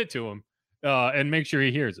 So give it to him and make sure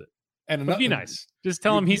he hears it. And be nice. Just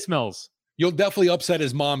tell him he smells. You'll definitely upset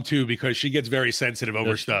his mom too, because she gets very sensitive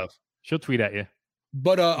over stuff. She'll tweet at you.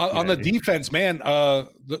 But on the defense, man,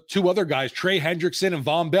 the two other guys, Trey Hendrickson and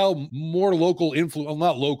Von Bell, more local influence, well,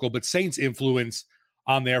 not local, but Saints influence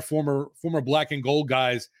on their former black and gold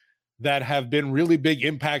guys that have been really big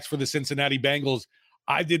impacts for the Cincinnati Bengals.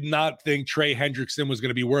 I did not think Trey Hendrickson was going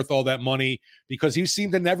to be worth all that money because he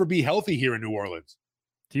seemed to never be healthy here in New Orleans.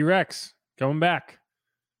 T-Rex coming back.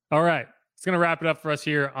 All right. It's going to wrap it up for us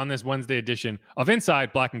here on this Wednesday edition of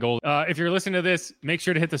Inside Black and Gold. If you're listening to this, make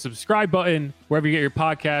sure to hit the subscribe button wherever you get your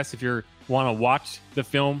podcasts. If you want to watch the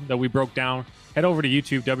film that we broke down, head over to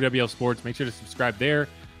YouTube, WWL Sports. Make sure to subscribe there.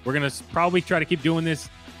 We're going to probably try to keep doing this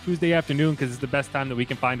Tuesday afternoon because it's the best time that we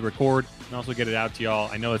can find to record and also get it out to y'all.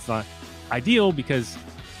 I know it's not ideal because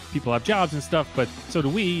people have jobs and stuff, but so do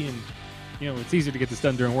we. And, it's easier to get this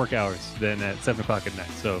done during work hours than at 7 o'clock at night.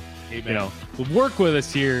 So, work with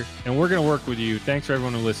us here, and we're going to work with you. Thanks for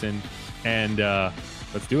everyone who listened, and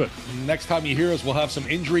let's do it. Next time you hear us, we'll have some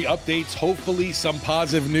injury updates, hopefully some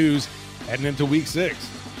positive news heading into week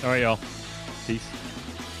 6. All right, y'all.